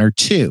worldview mentor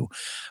too.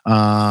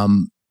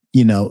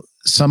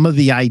 Some of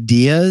the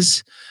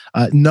ideas,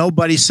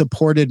 nobody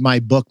supported my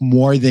book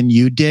more than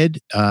you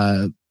did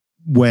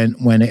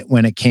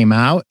when it came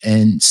out,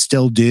 and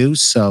still do.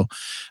 So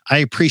I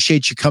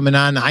appreciate you coming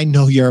on. I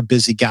know you're a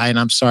busy guy, and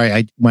I'm sorry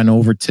I went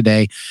over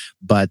today,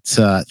 but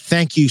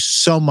thank you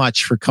so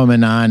much for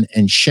coming on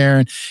and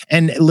sharing.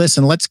 And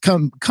listen, let's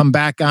come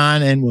back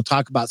on and we'll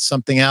talk about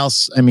something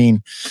else. I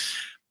mean,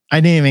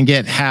 I didn't even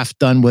get half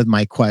done with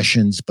my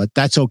questions, but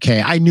that's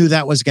okay. I knew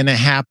that was going to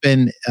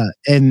happen.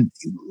 And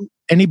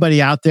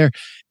anybody out there,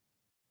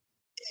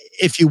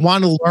 if you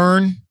want to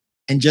learn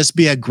and just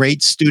be a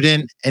great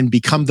student and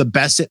become the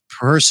best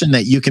person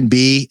that you can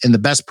be and the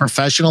best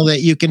professional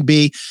that you can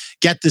be,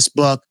 get this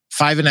book,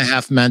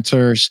 5.5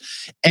 Mentors.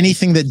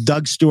 Anything that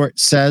Doug Stewart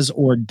says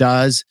or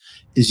does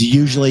is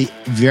usually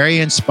very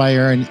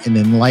inspiring and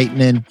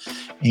enlightening.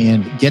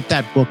 And get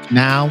that book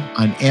now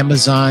on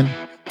Amazon.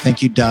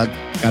 Thank you, Doug.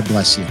 God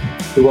bless you.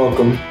 You're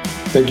welcome.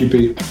 Thank you,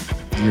 Pete.